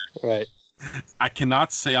whatever. Right. I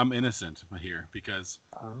cannot say I'm innocent here because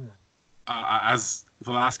as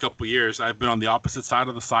for the last couple of years, I've been on the opposite side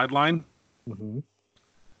of the sideline. Mm-hmm.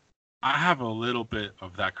 I have a little bit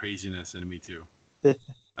of that craziness in me too.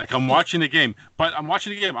 Like I'm watching the game, but I'm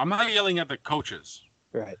watching the game. I'm not yelling at the coaches.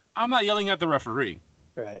 Right. I'm not yelling at the referee.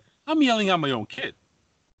 Right. I'm yelling at my own kid.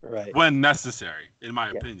 Right. When necessary, in my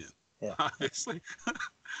opinion. Yeah. Obviously.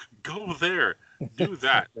 Go there. Do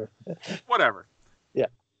that. Whatever. Yeah.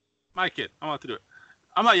 My kid. I'm allowed to do it.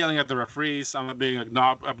 I'm not yelling at the referees. I'm not being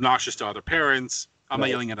obnoxious to other parents. I'm not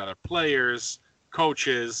yelling at other players,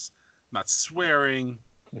 coaches. I'm not swearing.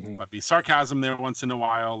 Might be sarcasm there once in a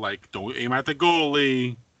while, like don't aim at the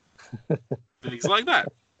goalie, things like that.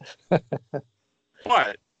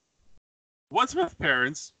 But what's with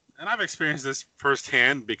parents, and I've experienced this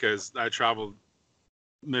firsthand because I traveled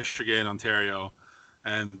Michigan, Ontario,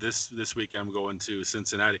 and this week I'm going to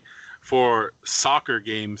Cincinnati for soccer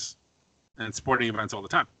games and sporting events all the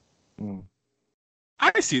time.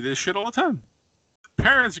 I see this shit all the time.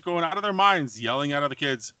 Parents are going out of their minds, yelling at other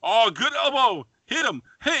kids. Oh, good elbow! Hit him!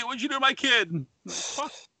 Hey, what'd you do to my kid?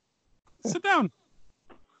 Sit down.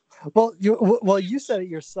 Well, you said it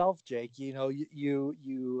yourself, Jake. You know,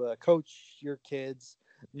 you coach your kids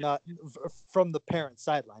not from the parent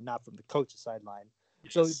sideline, not from the coach's sideline.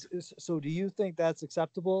 Yes. So do you think that's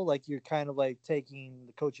acceptable? Like you're kind of like taking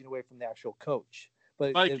the coaching away from the actual coach.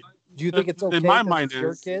 But like, do you think it's okay? In my mind,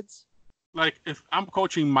 your kids. Like if I'm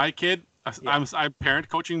coaching my kid, I'm parent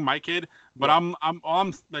coaching my kid, but I'm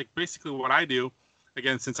like basically what I do.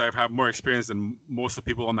 Again, since I've had more experience than most of the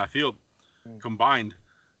people on that field combined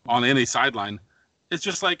on any sideline, it's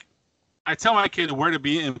just like I tell my kid where to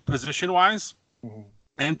be in position wise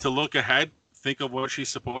and to look ahead, think of what she's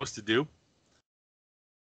supposed to do.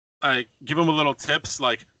 I give them a little tips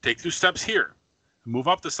like take 2 steps here, move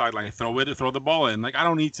up the sideline, throw the ball in. Like I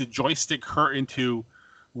don't need to joystick her into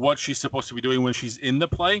what she's supposed to be doing when she's in the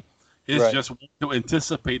play. It's just to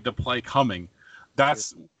anticipate the play coming.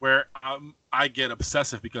 That's where I get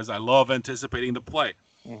obsessive because I love anticipating the play.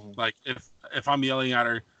 Like if I'm yelling at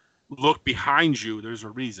her, look behind you, there's a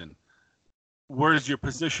reason. Where's your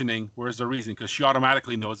positioning? Where's the reason? Because she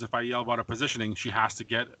automatically knows if I yell about her positioning, she has to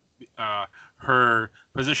get her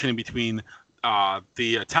positioning between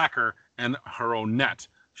the attacker and her own net.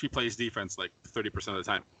 She plays defense like 30% of the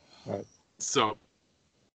time. Right. So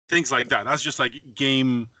things like that. That's just like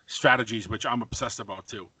game strategies, which I'm obsessed about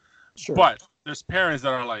too. Sure. But there's parents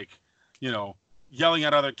that are like, you know, yelling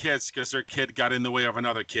at other kids because their kid got in the way of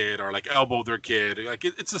another kid or like elbowed their kid. Like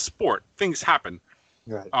it's a sport. Things happen.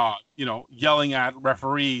 Right. You know, yelling at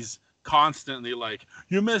referees constantly like,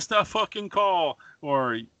 you missed that fucking call,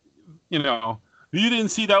 or, you know, you didn't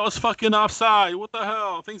see that was fucking offside. What the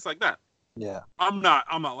hell? Things like that. Yeah. I'm not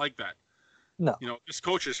like that. No. You know, there's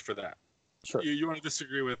coaches for that. Sure. You want to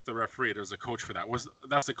disagree with the referee? There's a coach for that.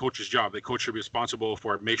 That's the coach's job. The coach should be responsible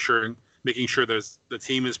for making sure the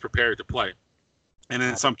team is prepared to play. And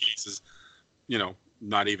in some cases, you know,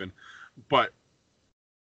 not even. But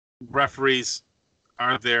referees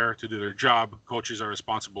are there to do their job. Coaches are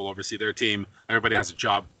responsible, oversee their team. Everybody has a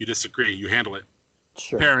job. You disagree, you handle it.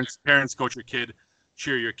 Sure. Parents coach your kid,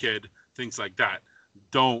 cheer your kid, things like that.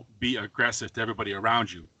 Don't be aggressive to everybody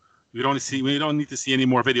around you. We don't need to see any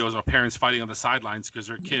more videos of parents fighting on the sidelines because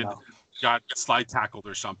their kid got slide tackled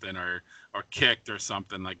or something or kicked or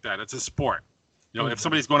something like that. It's a sport. You know, if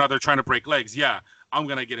somebody's going out there trying to break legs, I'm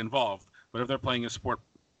gonna get involved. But if they're playing a sport,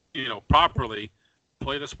 you know, properly,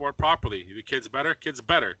 play the sport properly. If your kid's better, kid's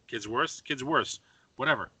better. Kid's worse, kid's worse.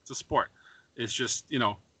 Whatever. It's a sport. It's just, you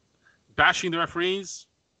know, bashing the referees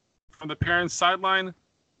from the parents' sideline,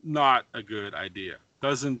 not a good idea.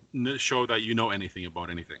 Doesn't show that you know anything about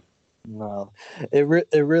anything. No, it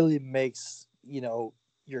really makes, you know,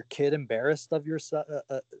 your kid embarrassed of your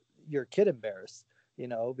kid embarrassed, you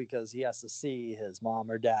know, because he has to see his mom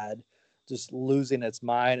or dad just losing its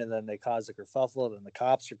mind, and then they cause a kerfuffle, and the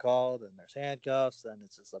cops are called, and there's handcuffs, and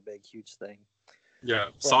it's just a big, huge thing. Yeah,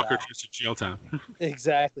 soccer turns to jail time.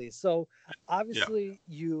 Exactly. So obviously,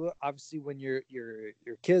 when your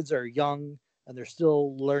kids are young and they're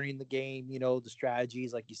still learning the game, you know, the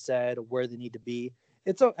strategies, like you said, where they need to be.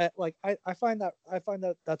 It's like I find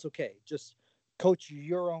that that's okay. Just coach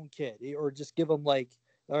your own kid, or just give them like,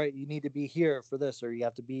 all right, you need to be here for this, or you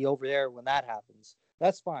have to be over there when that happens.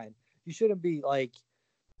 That's fine. You shouldn't be like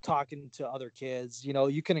talking to other kids. You know,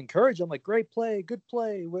 you can encourage them like, great play, good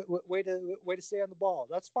play, way to stay on the ball.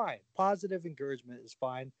 That's fine. Positive encouragement is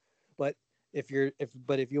fine. But if you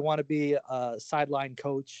want to be a sideline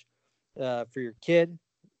coach for your kid,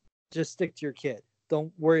 just stick to your kid.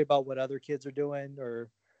 Don't worry about what other kids are doing, or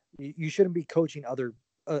you shouldn't be coaching other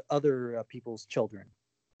people's children.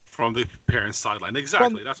 From the parents' sideline.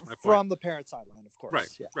 Exactly. That's my point. From the parent sideline, of course. Right.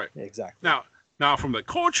 Yeah, right. Exactly. Now, from the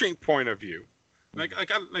coaching point of view, like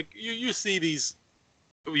you see these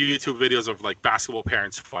YouTube videos of like basketball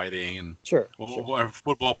parents fighting and or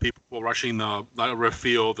football people rushing the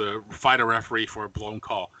field to fight a referee for a blown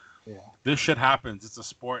call. Yeah. This shit happens. It's a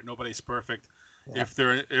sport. Nobody's perfect. Yeah. If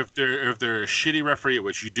they're a shitty referee,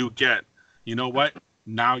 which you do get, you know what?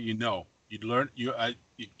 Now you know. You learn. You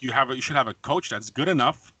should have a coach that's good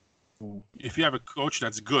enough. If you have a coach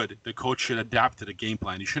that's good, the coach should adapt to the game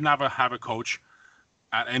plan. You shouldn't have a coach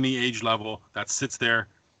at any age level that sits there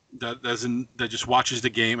that just watches the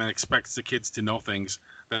game and expects the kids to know things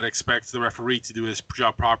that expects the referee to do his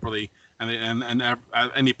job properly and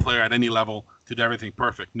any player at any level to do everything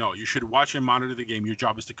perfect. No, you should watch and monitor the game. Your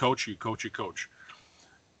job is to coach. You coach.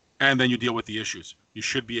 And then you deal with the issues. You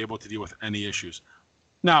should be able to deal with any issues.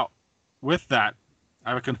 Now, with that, I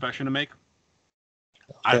have a confession to make.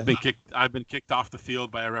 Okay. I've been kicked off the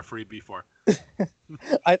field by a referee before.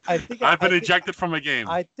 I think I've been ejected from a game.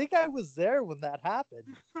 I think I was there when that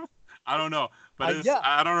happened. I don't know, but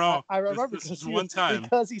I don't know. I remember this one time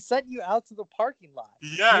because he sent you out to the parking lot.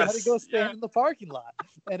 Yes, you had to go stand in the parking lot,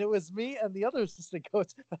 and it was me and the other assistant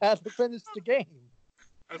coach that had to finish the game.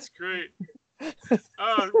 That's great.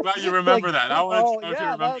 Oh, glad you remember that. That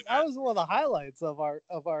was one of the highlights of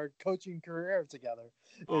our coaching career together.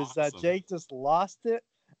 Awesome. Is that Jake just lost it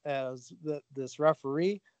as this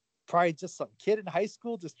referee, probably just some kid in high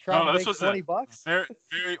school just trying to make $20. Very,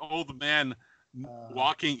 very old man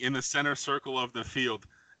walking in the center circle of the field,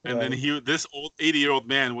 and then this old 80-year-old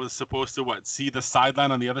man was supposed to see the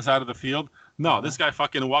sideline on the other side of the field. No, this guy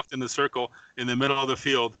fucking walked in the circle in the middle of the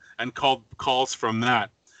field and called calls from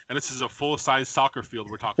that. And this is a full-size soccer field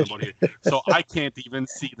we're talking about here. So I can't even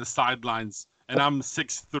see the sidelines. And I'm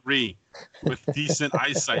 6'3" with decent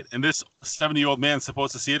eyesight. And this 70-year-old man's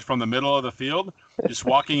supposed to see it from the middle of the field, just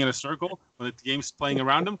walking in a circle when the game's playing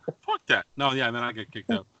around him. Fuck that. No, yeah, and then I get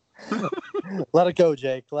kicked out. Let it go,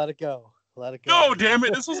 Jake. Let it go. Let it go. No, damn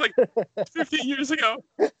it. This was like 15 years ago.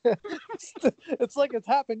 It's like it's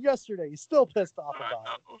happened yesterday. You're still pissed off about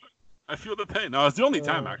it. I feel the pain. No, it's the only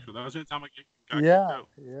time, actually. That was the only time I got kicked out.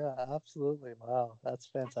 Yeah, absolutely. Wow, that's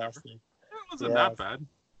fantastic. It wasn't that bad.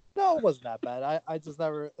 No, it wasn't that bad. I just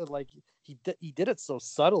never, he did it so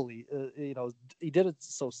subtly. He did it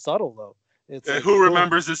so subtle, though. It's who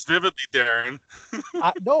remembers this vividly, Darren?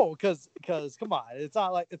 No, because come on, it's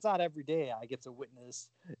not every day I get to witness,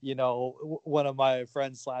 one of my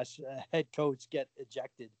friends / head coach get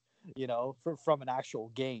ejected, from an actual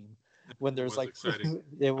game when there's exciting.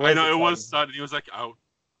 It was sudden. He was like, out.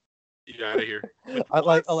 Get out of here. I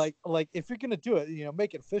like if you're gonna do it,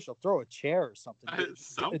 make it official. Throw a chair or something.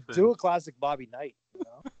 Do a classic Bobby Knight.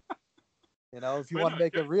 If you want to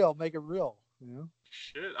make it real, make it real.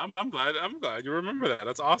 Shit, I'm glad you remember that.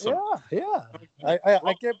 That's awesome. Yeah.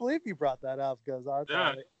 I can't believe you brought that up because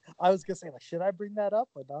I was gonna say should I bring that up,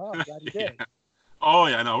 but no, I'm glad you did. Oh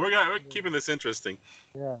yeah, no, we're keeping this interesting.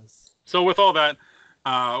 Yes. So with all that,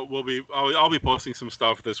 I'll be posting some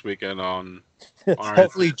stuff this weekend on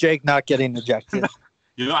hopefully Jake not getting ejected.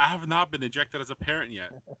 I have not been ejected as a parent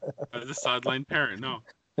yet. As a sideline parent, no.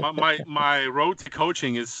 My road to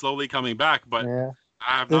coaching is slowly coming back, but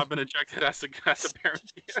I have not been ejected as a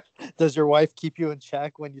parent yet. Does your wife keep you in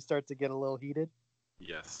check when you start to get a little heated?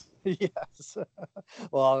 Yes. Yes.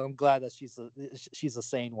 Well, I'm glad that she's a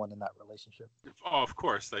sane one in that relationship. Oh, of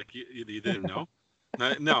course. Like you didn't know.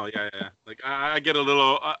 No, yeah. Like I get a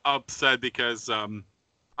little upset because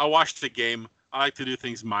I watch the game. I like to do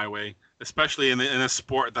things my way, especially in a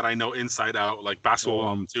sport that I know inside out, like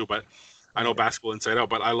basketball too. But I know basketball inside out.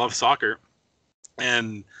 But I love soccer,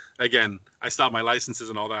 and again, I still have my licenses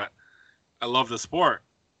and all that. I love the sport,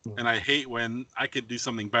 and I hate when I could do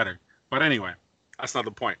something better. But anyway, that's not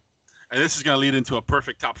the point. And this is going to lead into a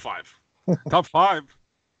perfect top 5. Top 5.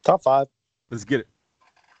 Top 5. Let's get it.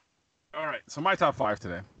 All right, so my top 5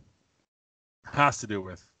 today has to do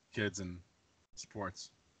with kids and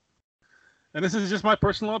sports. And this is just my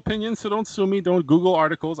personal opinion, so don't sue me. Don't Google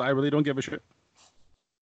articles. I really don't give a shit.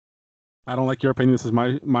 I don't like your opinion. This is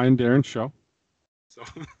mine and Darren's show. So,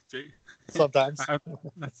 sometimes.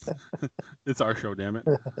 It's our show, damn it.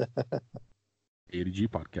 ADG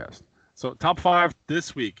podcast. So, top 5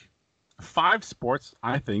 this week. 5 sports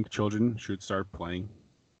I think children should start playing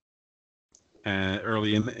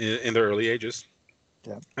early in their early ages,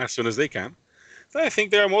 as soon as they can. I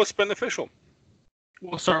think they're most beneficial.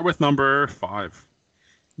 We'll start with number 5.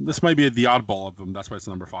 This might be the oddball of them. That's why it's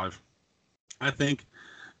number 5. I think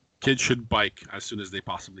kids should bike as soon as they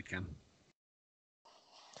possibly can.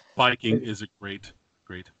 Biking is a great,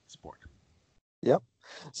 great sport. Yep.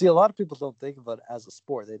 See, a lot of people don't think of it as a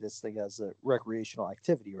sport. They just think as a recreational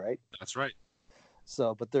activity, right? That's right.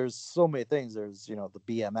 So, but there's so many things. There's, the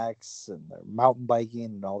BMX and the mountain biking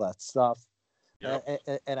and all that stuff. Yep.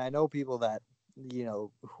 And I know people that,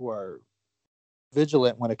 who are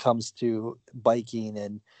vigilant when it comes to biking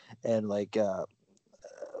and like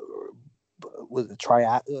with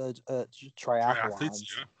triathletes,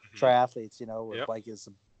 where bike is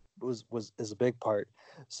a big part.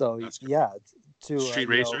 So to street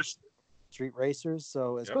racers. Street racers.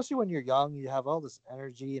 So especially when you're young, you have all this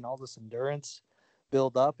energy and all this endurance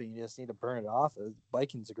build up, and you just need to burn it off.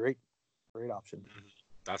 Biking's a great option.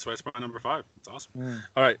 That's why it's my number 5. It's awesome. Mm.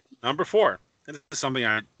 All right, number 4. And this is something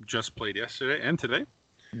I just played yesterday and today.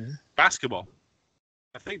 Basketball.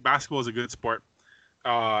 I think basketball is a good sport.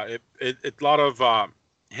 It a lot of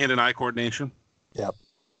hand and eye coordination. Yep.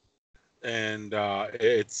 And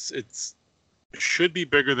it's should be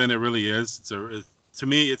bigger than it really is. To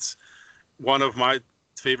me, it's one of my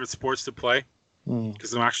favorite sports to play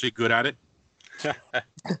because I'm actually good at it.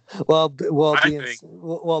 Well, I being think.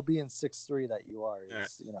 6'3" that you are, Yeah.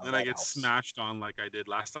 you know, And that I get helps. smashed on like I did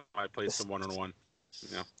last time I played some 1-on-1.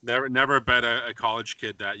 You know, never bet a college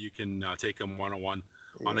kid that you can take him 1-on-1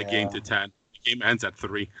 on a game to 10. The game ends at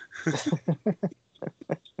 3.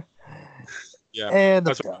 Yeah, And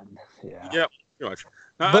that's done. Yeah. Yeah, pretty much.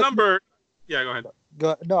 But- Yeah, go ahead.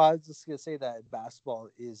 No, I was just gonna say that basketball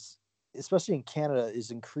is, especially in Canada,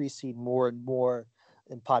 is increasing more and more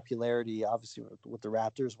in popularity. Obviously, with the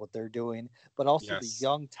Raptors, what they're doing, but also Yes. the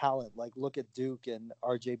young talent. Like, look at Duke and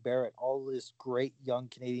R.J. Barrett. All this great young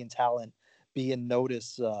Canadian talent being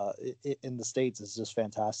noticed in the States is just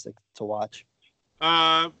fantastic to watch.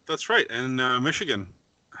 That's right. And Michigan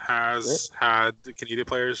has had the Canadian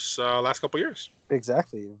players last couple of years.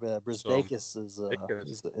 Exactly. So- Brisbakis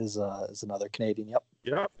is another Canadian. Yep.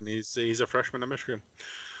 Yeah, and he's a freshman at Michigan.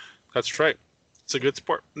 That's right. It's a good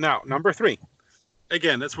sport. Now, number 3.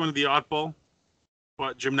 Again, that's one of the oddball,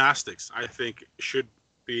 but gymnastics, I think, should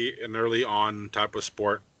be an early on type of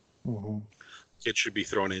sport kids should be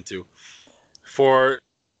thrown into. For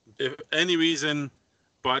if any reason,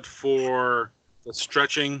 but for the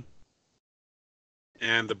stretching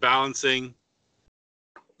and the balancing,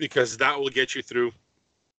 because that will get you through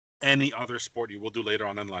any other sport you will do later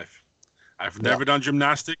on in life. I've never done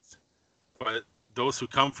gymnastics, but those who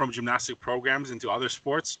come from gymnastic programs into other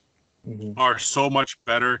sports are so much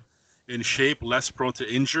better in shape, less prone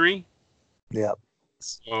to injury. Yep.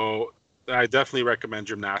 So I definitely recommend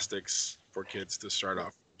gymnastics for kids to start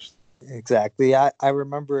off. Exactly. I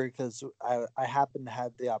remember because I happened to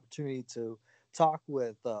have the opportunity to talk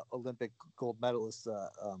with Olympic gold medalist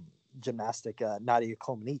gymnastic Nadia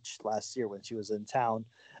Comaneci last year when she was in town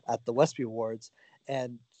at the Westby Awards,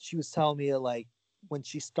 and she was telling me like when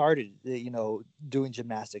she started, doing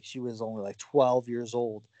gymnastics, she was only like 12 years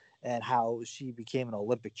old, and how she became an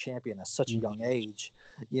Olympic champion at such a young age.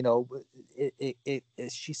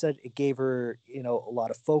 She said it gave her a lot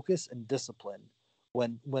of focus and discipline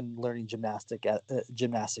when learning gymnastics at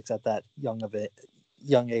that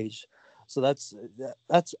young age. So that's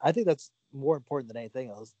I think that's more important than anything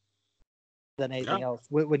else.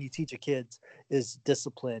 When you teach a kid is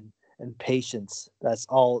discipline and patience. That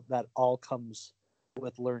all comes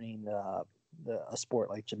with learning a sport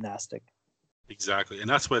like gymnastics. Exactly, and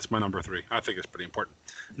that's why it's my number 3. I think it's pretty important.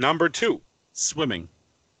 Number 2, swimming.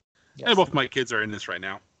 Yes. And both my kids are in this right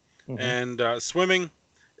now. And swimming,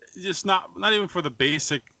 just not even for the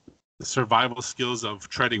basic survival skills of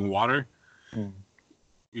treading water.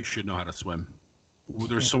 You should know how to swim.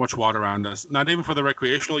 There's so much water around us. Not even for the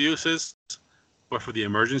recreational uses, but for the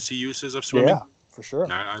emergency uses of swimming. Yeah, for sure.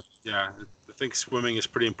 I think swimming is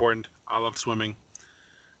pretty important. I love swimming.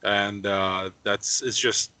 And it's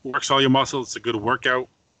just works all your muscles. It's a good workout.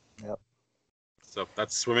 Yep. So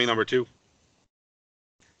that's swimming number 2.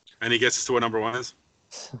 And he gets us to what number 1 is.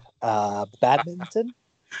 Badminton.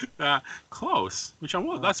 Close.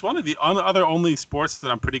 That's one of the other only sports that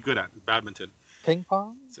I'm pretty good at. Badminton. Ping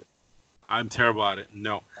pong. I'm terrible at it.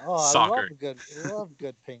 No. Oh, Soccer. I love a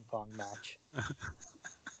good ping pong match.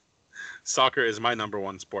 Soccer is my number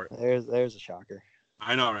 1 sport. There's a shocker.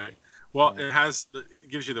 I know, right? Well, it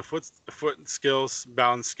gives you the foot skills,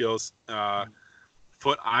 balance skills,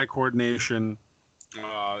 foot-eye coordination.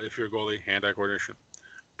 If you're a goalie, hand-eye coordination.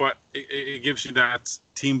 But it gives you that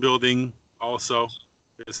team building also.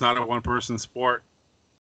 It's not a one-person sport.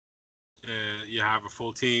 You have a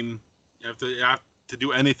full team. You have to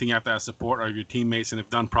do anything. You have to have support of your teammates, and if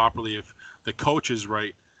done properly, if the coach is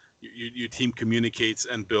right, your team communicates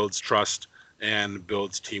and builds trust and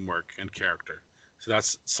builds teamwork and character. So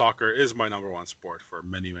soccer is my number 1 sport for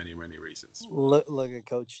many, many, many reasons. Look at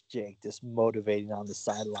Coach Jake just motivating on the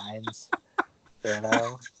sidelines.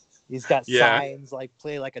 He's got signs like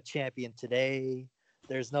 "Play like a champion today."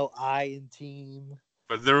 There's no I in team.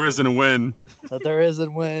 But there isn't a win. But there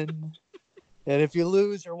isn't win. And if you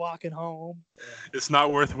lose, you're walking home. It's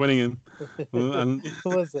not worth winning. And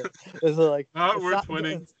What was it? Is it like not worth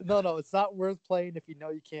winning? No, it's not worth playing if you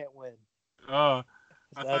know you can't win. Oh,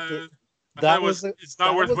 it's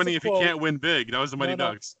not worth winning if you can't win big. That was the Mighty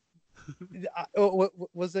Ducks.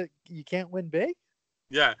 Was it you can't win big?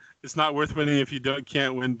 Yeah, it's not worth winning if you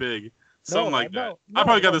can't win big. Something like that. No, I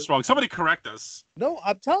probably got this wrong. Somebody correct us. No,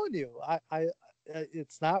 I'm telling you.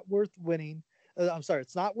 it's not worth winning. I'm sorry,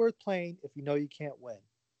 it's not worth playing if you know you can't win.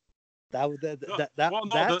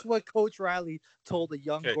 That's what Coach Riley told a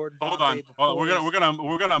young Gordon Bombay. Hold on.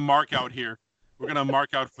 We're gonna mark out here. We're gonna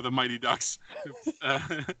mark out for the Mighty Ducks.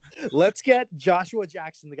 Let's get Joshua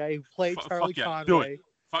Jackson, the guy who played Charlie Conway. Do it.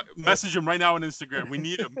 Message him right now on Instagram. We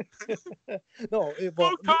need him. Go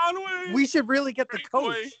Conway. We should really get the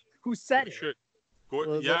coach who said it. Should.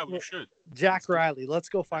 We should. Jack Riley. Let's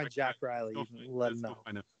go find Jack Riley. Let him know.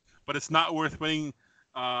 But it's not worth winning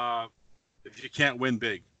if you can't win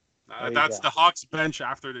big. That's the Hawks bench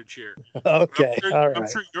after the cheer. Okay.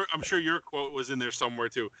 I'm sure your quote was in there somewhere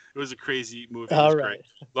too. It was a crazy movie. All right.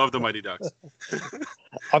 Great. Love the Mighty Ducks.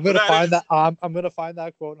 I'm gonna find that. I'm gonna find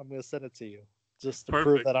that quote. And I'm gonna send it to you just to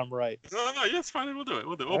prove that I'm right. No, it's fine. We'll do it.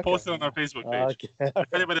 We'll post it on our Facebook page. Okay.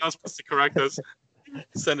 If anybody else wants to correct us,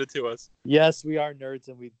 send it to us. Yes, we are nerds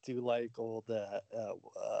and we do like old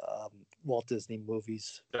Walt Disney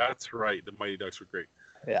movies. That's right. The Mighty Ducks were great.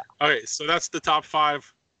 Yeah. Okay, so that's the top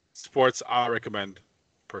 5 sports I recommend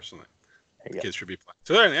personally. Kids should be playing.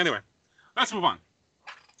 So anyway, let's move on.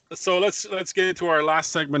 So let's get into our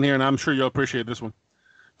last segment here, and I'm sure you'll appreciate this one.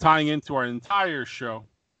 Tying into our entire show.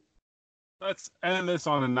 Let's end this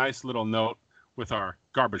on a nice little note with our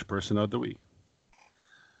garbage person of the week.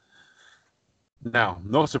 Now,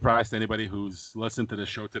 no surprise to anybody who's listened to the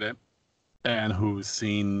show today and who's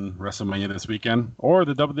seen WrestleMania this weekend or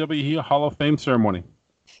the WWE Hall of Fame ceremony.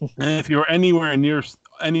 And if you're anywhere near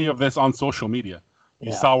any of this on social media,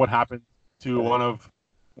 you saw what happened to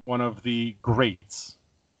one of the greats,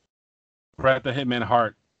 Bret the Hitman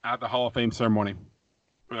Hart, at the Hall of Fame ceremony,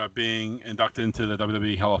 being inducted into the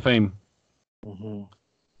WWE Hall of Fame,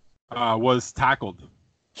 was tackled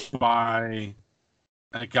by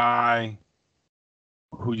a guy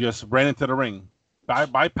who just ran into the ring,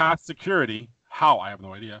 bypassed security. How? I have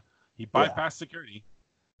no idea. He bypassed security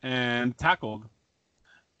and tackled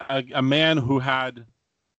a man who had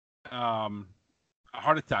a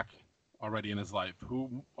heart attack already in his life,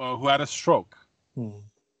 who had a stroke.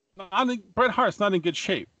 Bret Hart's not in good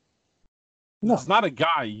shape. No. It's not a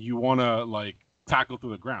guy you want to tackle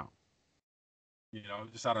through the ground,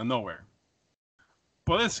 just out of nowhere.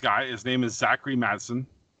 But this guy, his name is Zachary Madison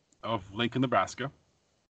of Lincoln, Nebraska,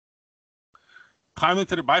 climbed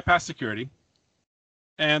into the bypass security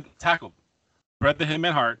and tackled Bret the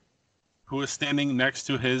Hitman Hart, who was standing next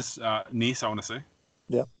to his niece, I want to say.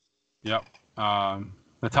 Yep.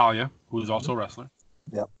 Natalia, who is also a wrestler.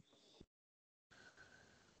 Yep.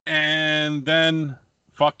 And then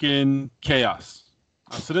fucking chaos.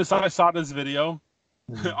 As soon as I saw this video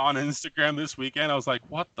on Instagram this weekend, I was like,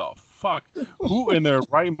 what the fuck? Who in their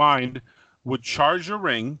right mind would charge a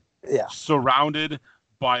ring surrounded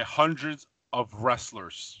by hundreds of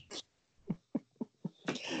wrestlers?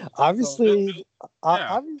 Obviously,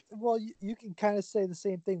 well, you can kind of say the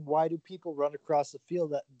same thing. Why do people run across the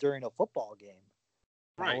field during a football game?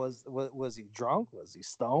 Right. Was he drunk? Was he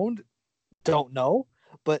stoned? Don't know.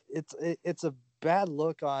 But it's a bad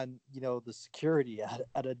look on the security at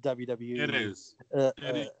a WWE. It is.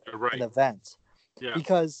 Right. An event. Yeah.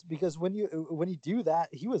 Because when you do that,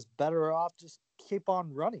 he was better off just keep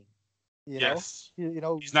on running. Yes.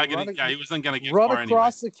 He's not gonna. He wasn't gonna get run far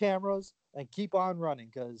across anyway. the cameras and keep on running,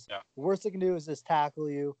 because the worst they can do is just tackle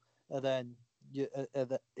you, and then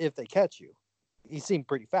if they catch you, he seemed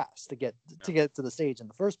pretty fast to get to the stage in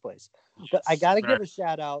the first place. Yes, but I gotta give a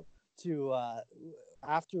shout out to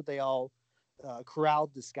after they all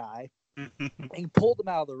corralled this guy and pulled him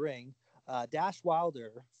out of the ring, Dash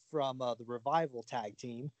Wilder from the Revival tag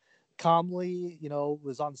team calmly,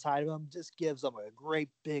 was on the side of him, just gives him a great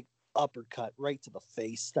big uppercut right to the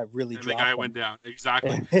face that really dropped him. The guy went down.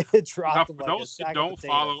 Exactly. It dropped him for like those who don't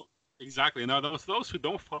follow, exactly. Now, those who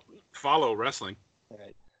don't follow wrestling,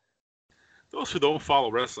 right. Those who don't follow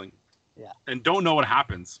wrestling, and don't know what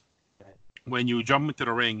happens when you jump into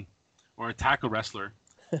the ring or attack a wrestler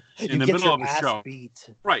in the middle of a show. Beat.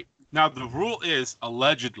 Right. Now, the rule is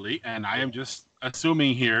allegedly, and I am just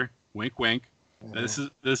assuming here, wink, wink, this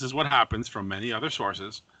is what happens from many other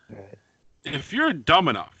sources. Right. If you're dumb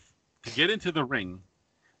enough to get into the ring,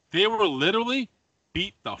 they will literally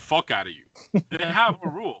beat the fuck out of you. They have a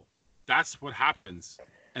rule. That's what happens.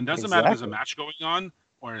 And doesn't matter if there's a match going on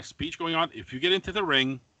or a speech going on. If you get into the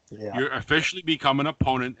ring, you're officially become an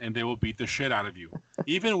opponent, and they will beat the shit out of you.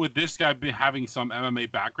 Even with this guy having some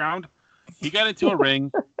MMA background, he got into a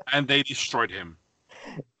ring and they destroyed him.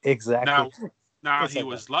 Exactly. Now he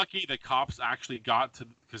was lucky the cops actually got to,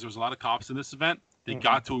 because there was a lot of cops in this event. They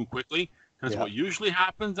got to him quickly. Because what usually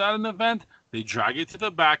happens at an event, they drag you to the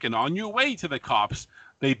back, and on your way to the cops,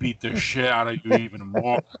 they beat the shit out of you even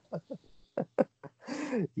more.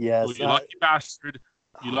 Yes. You lucky bastard.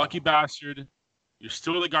 You lucky bastard. You're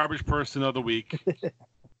still the garbage person of the week.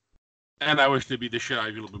 And I wish they'd be the shit out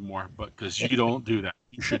of you a little bit more, but because you don't do that.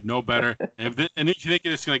 You should know better. And if you think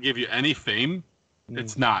it's going to give you any fame,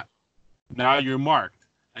 it's not. Now you're marked.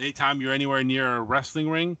 Anytime you're anywhere near a wrestling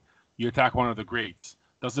ring, you attack one of the greats.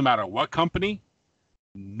 Doesn't matter what company,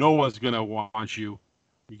 no one's going to want you.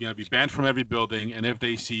 You're going to be banned from every building, and if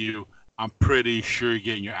they see you, I'm pretty sure you're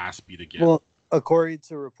getting your ass beat again. Well, according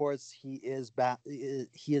to reports, he is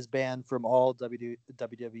banned from all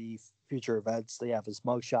WWE future events. They have his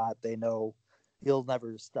mugshot. They know he'll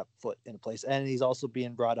never step foot in a place. And he's also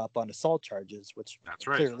being brought up on assault charges, which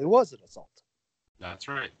clearly was an assault. That's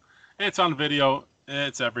right. It's on video.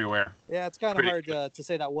 It's everywhere. Yeah, it's kind of hard to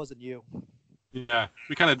say that wasn't you. Yeah,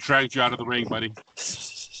 we kind of dragged you out of the ring, buddy.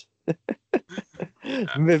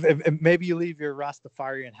 Maybe you leave your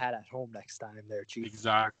Rastafarian hat at home next time there, Chief.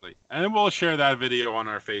 Exactly. And then we'll share that video on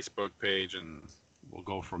our Facebook page, and we'll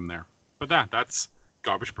go from there. But that's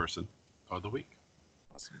Garbage Person of the Week.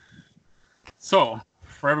 Awesome. So,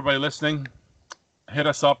 for everybody listening, hit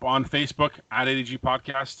us up on Facebook at ADG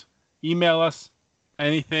Podcast. Email us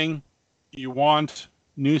anything you want,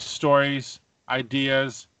 news stories,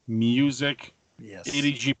 ideas, music. Yes.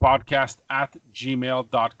 ADGpodcast at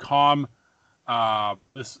gmail.com.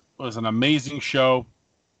 This was an amazing show.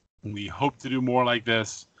 We hope to do more like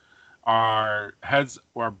this. Our heads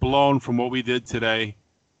were blown from what we did today.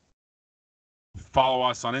 Follow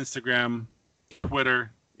us on Instagram,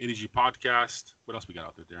 Twitter, ADG Podcast. What else we got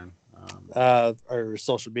out there, Darren? Our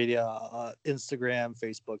social media, Instagram,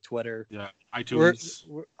 Facebook, Twitter. Yeah, iTunes.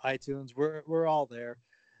 We're all there.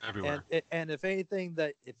 Everywhere. And if anything,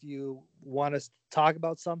 if you want us to talk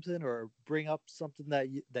about something or bring up something that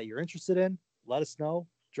you're interested in, let us know.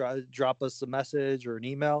 Drop us a message or an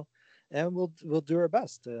email, and we'll do our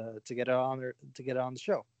best to get it on the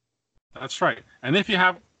show. That's right. And if you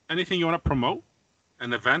have anything you want to promote,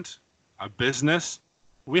 an event, a business,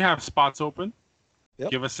 we have spots open. Yep.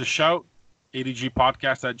 Give us a shout.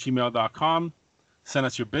 adgpodcast at gmail.com. Send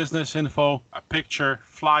us your business info, a picture,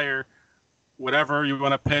 flyer, whatever you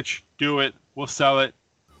want to pitch, do it. We'll sell it,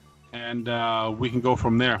 and we can go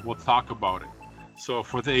from there. We'll talk about it. So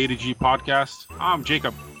for the ADG Podcast, I'm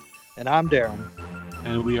Jacob. And I'm Darren.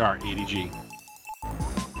 And we are ADG.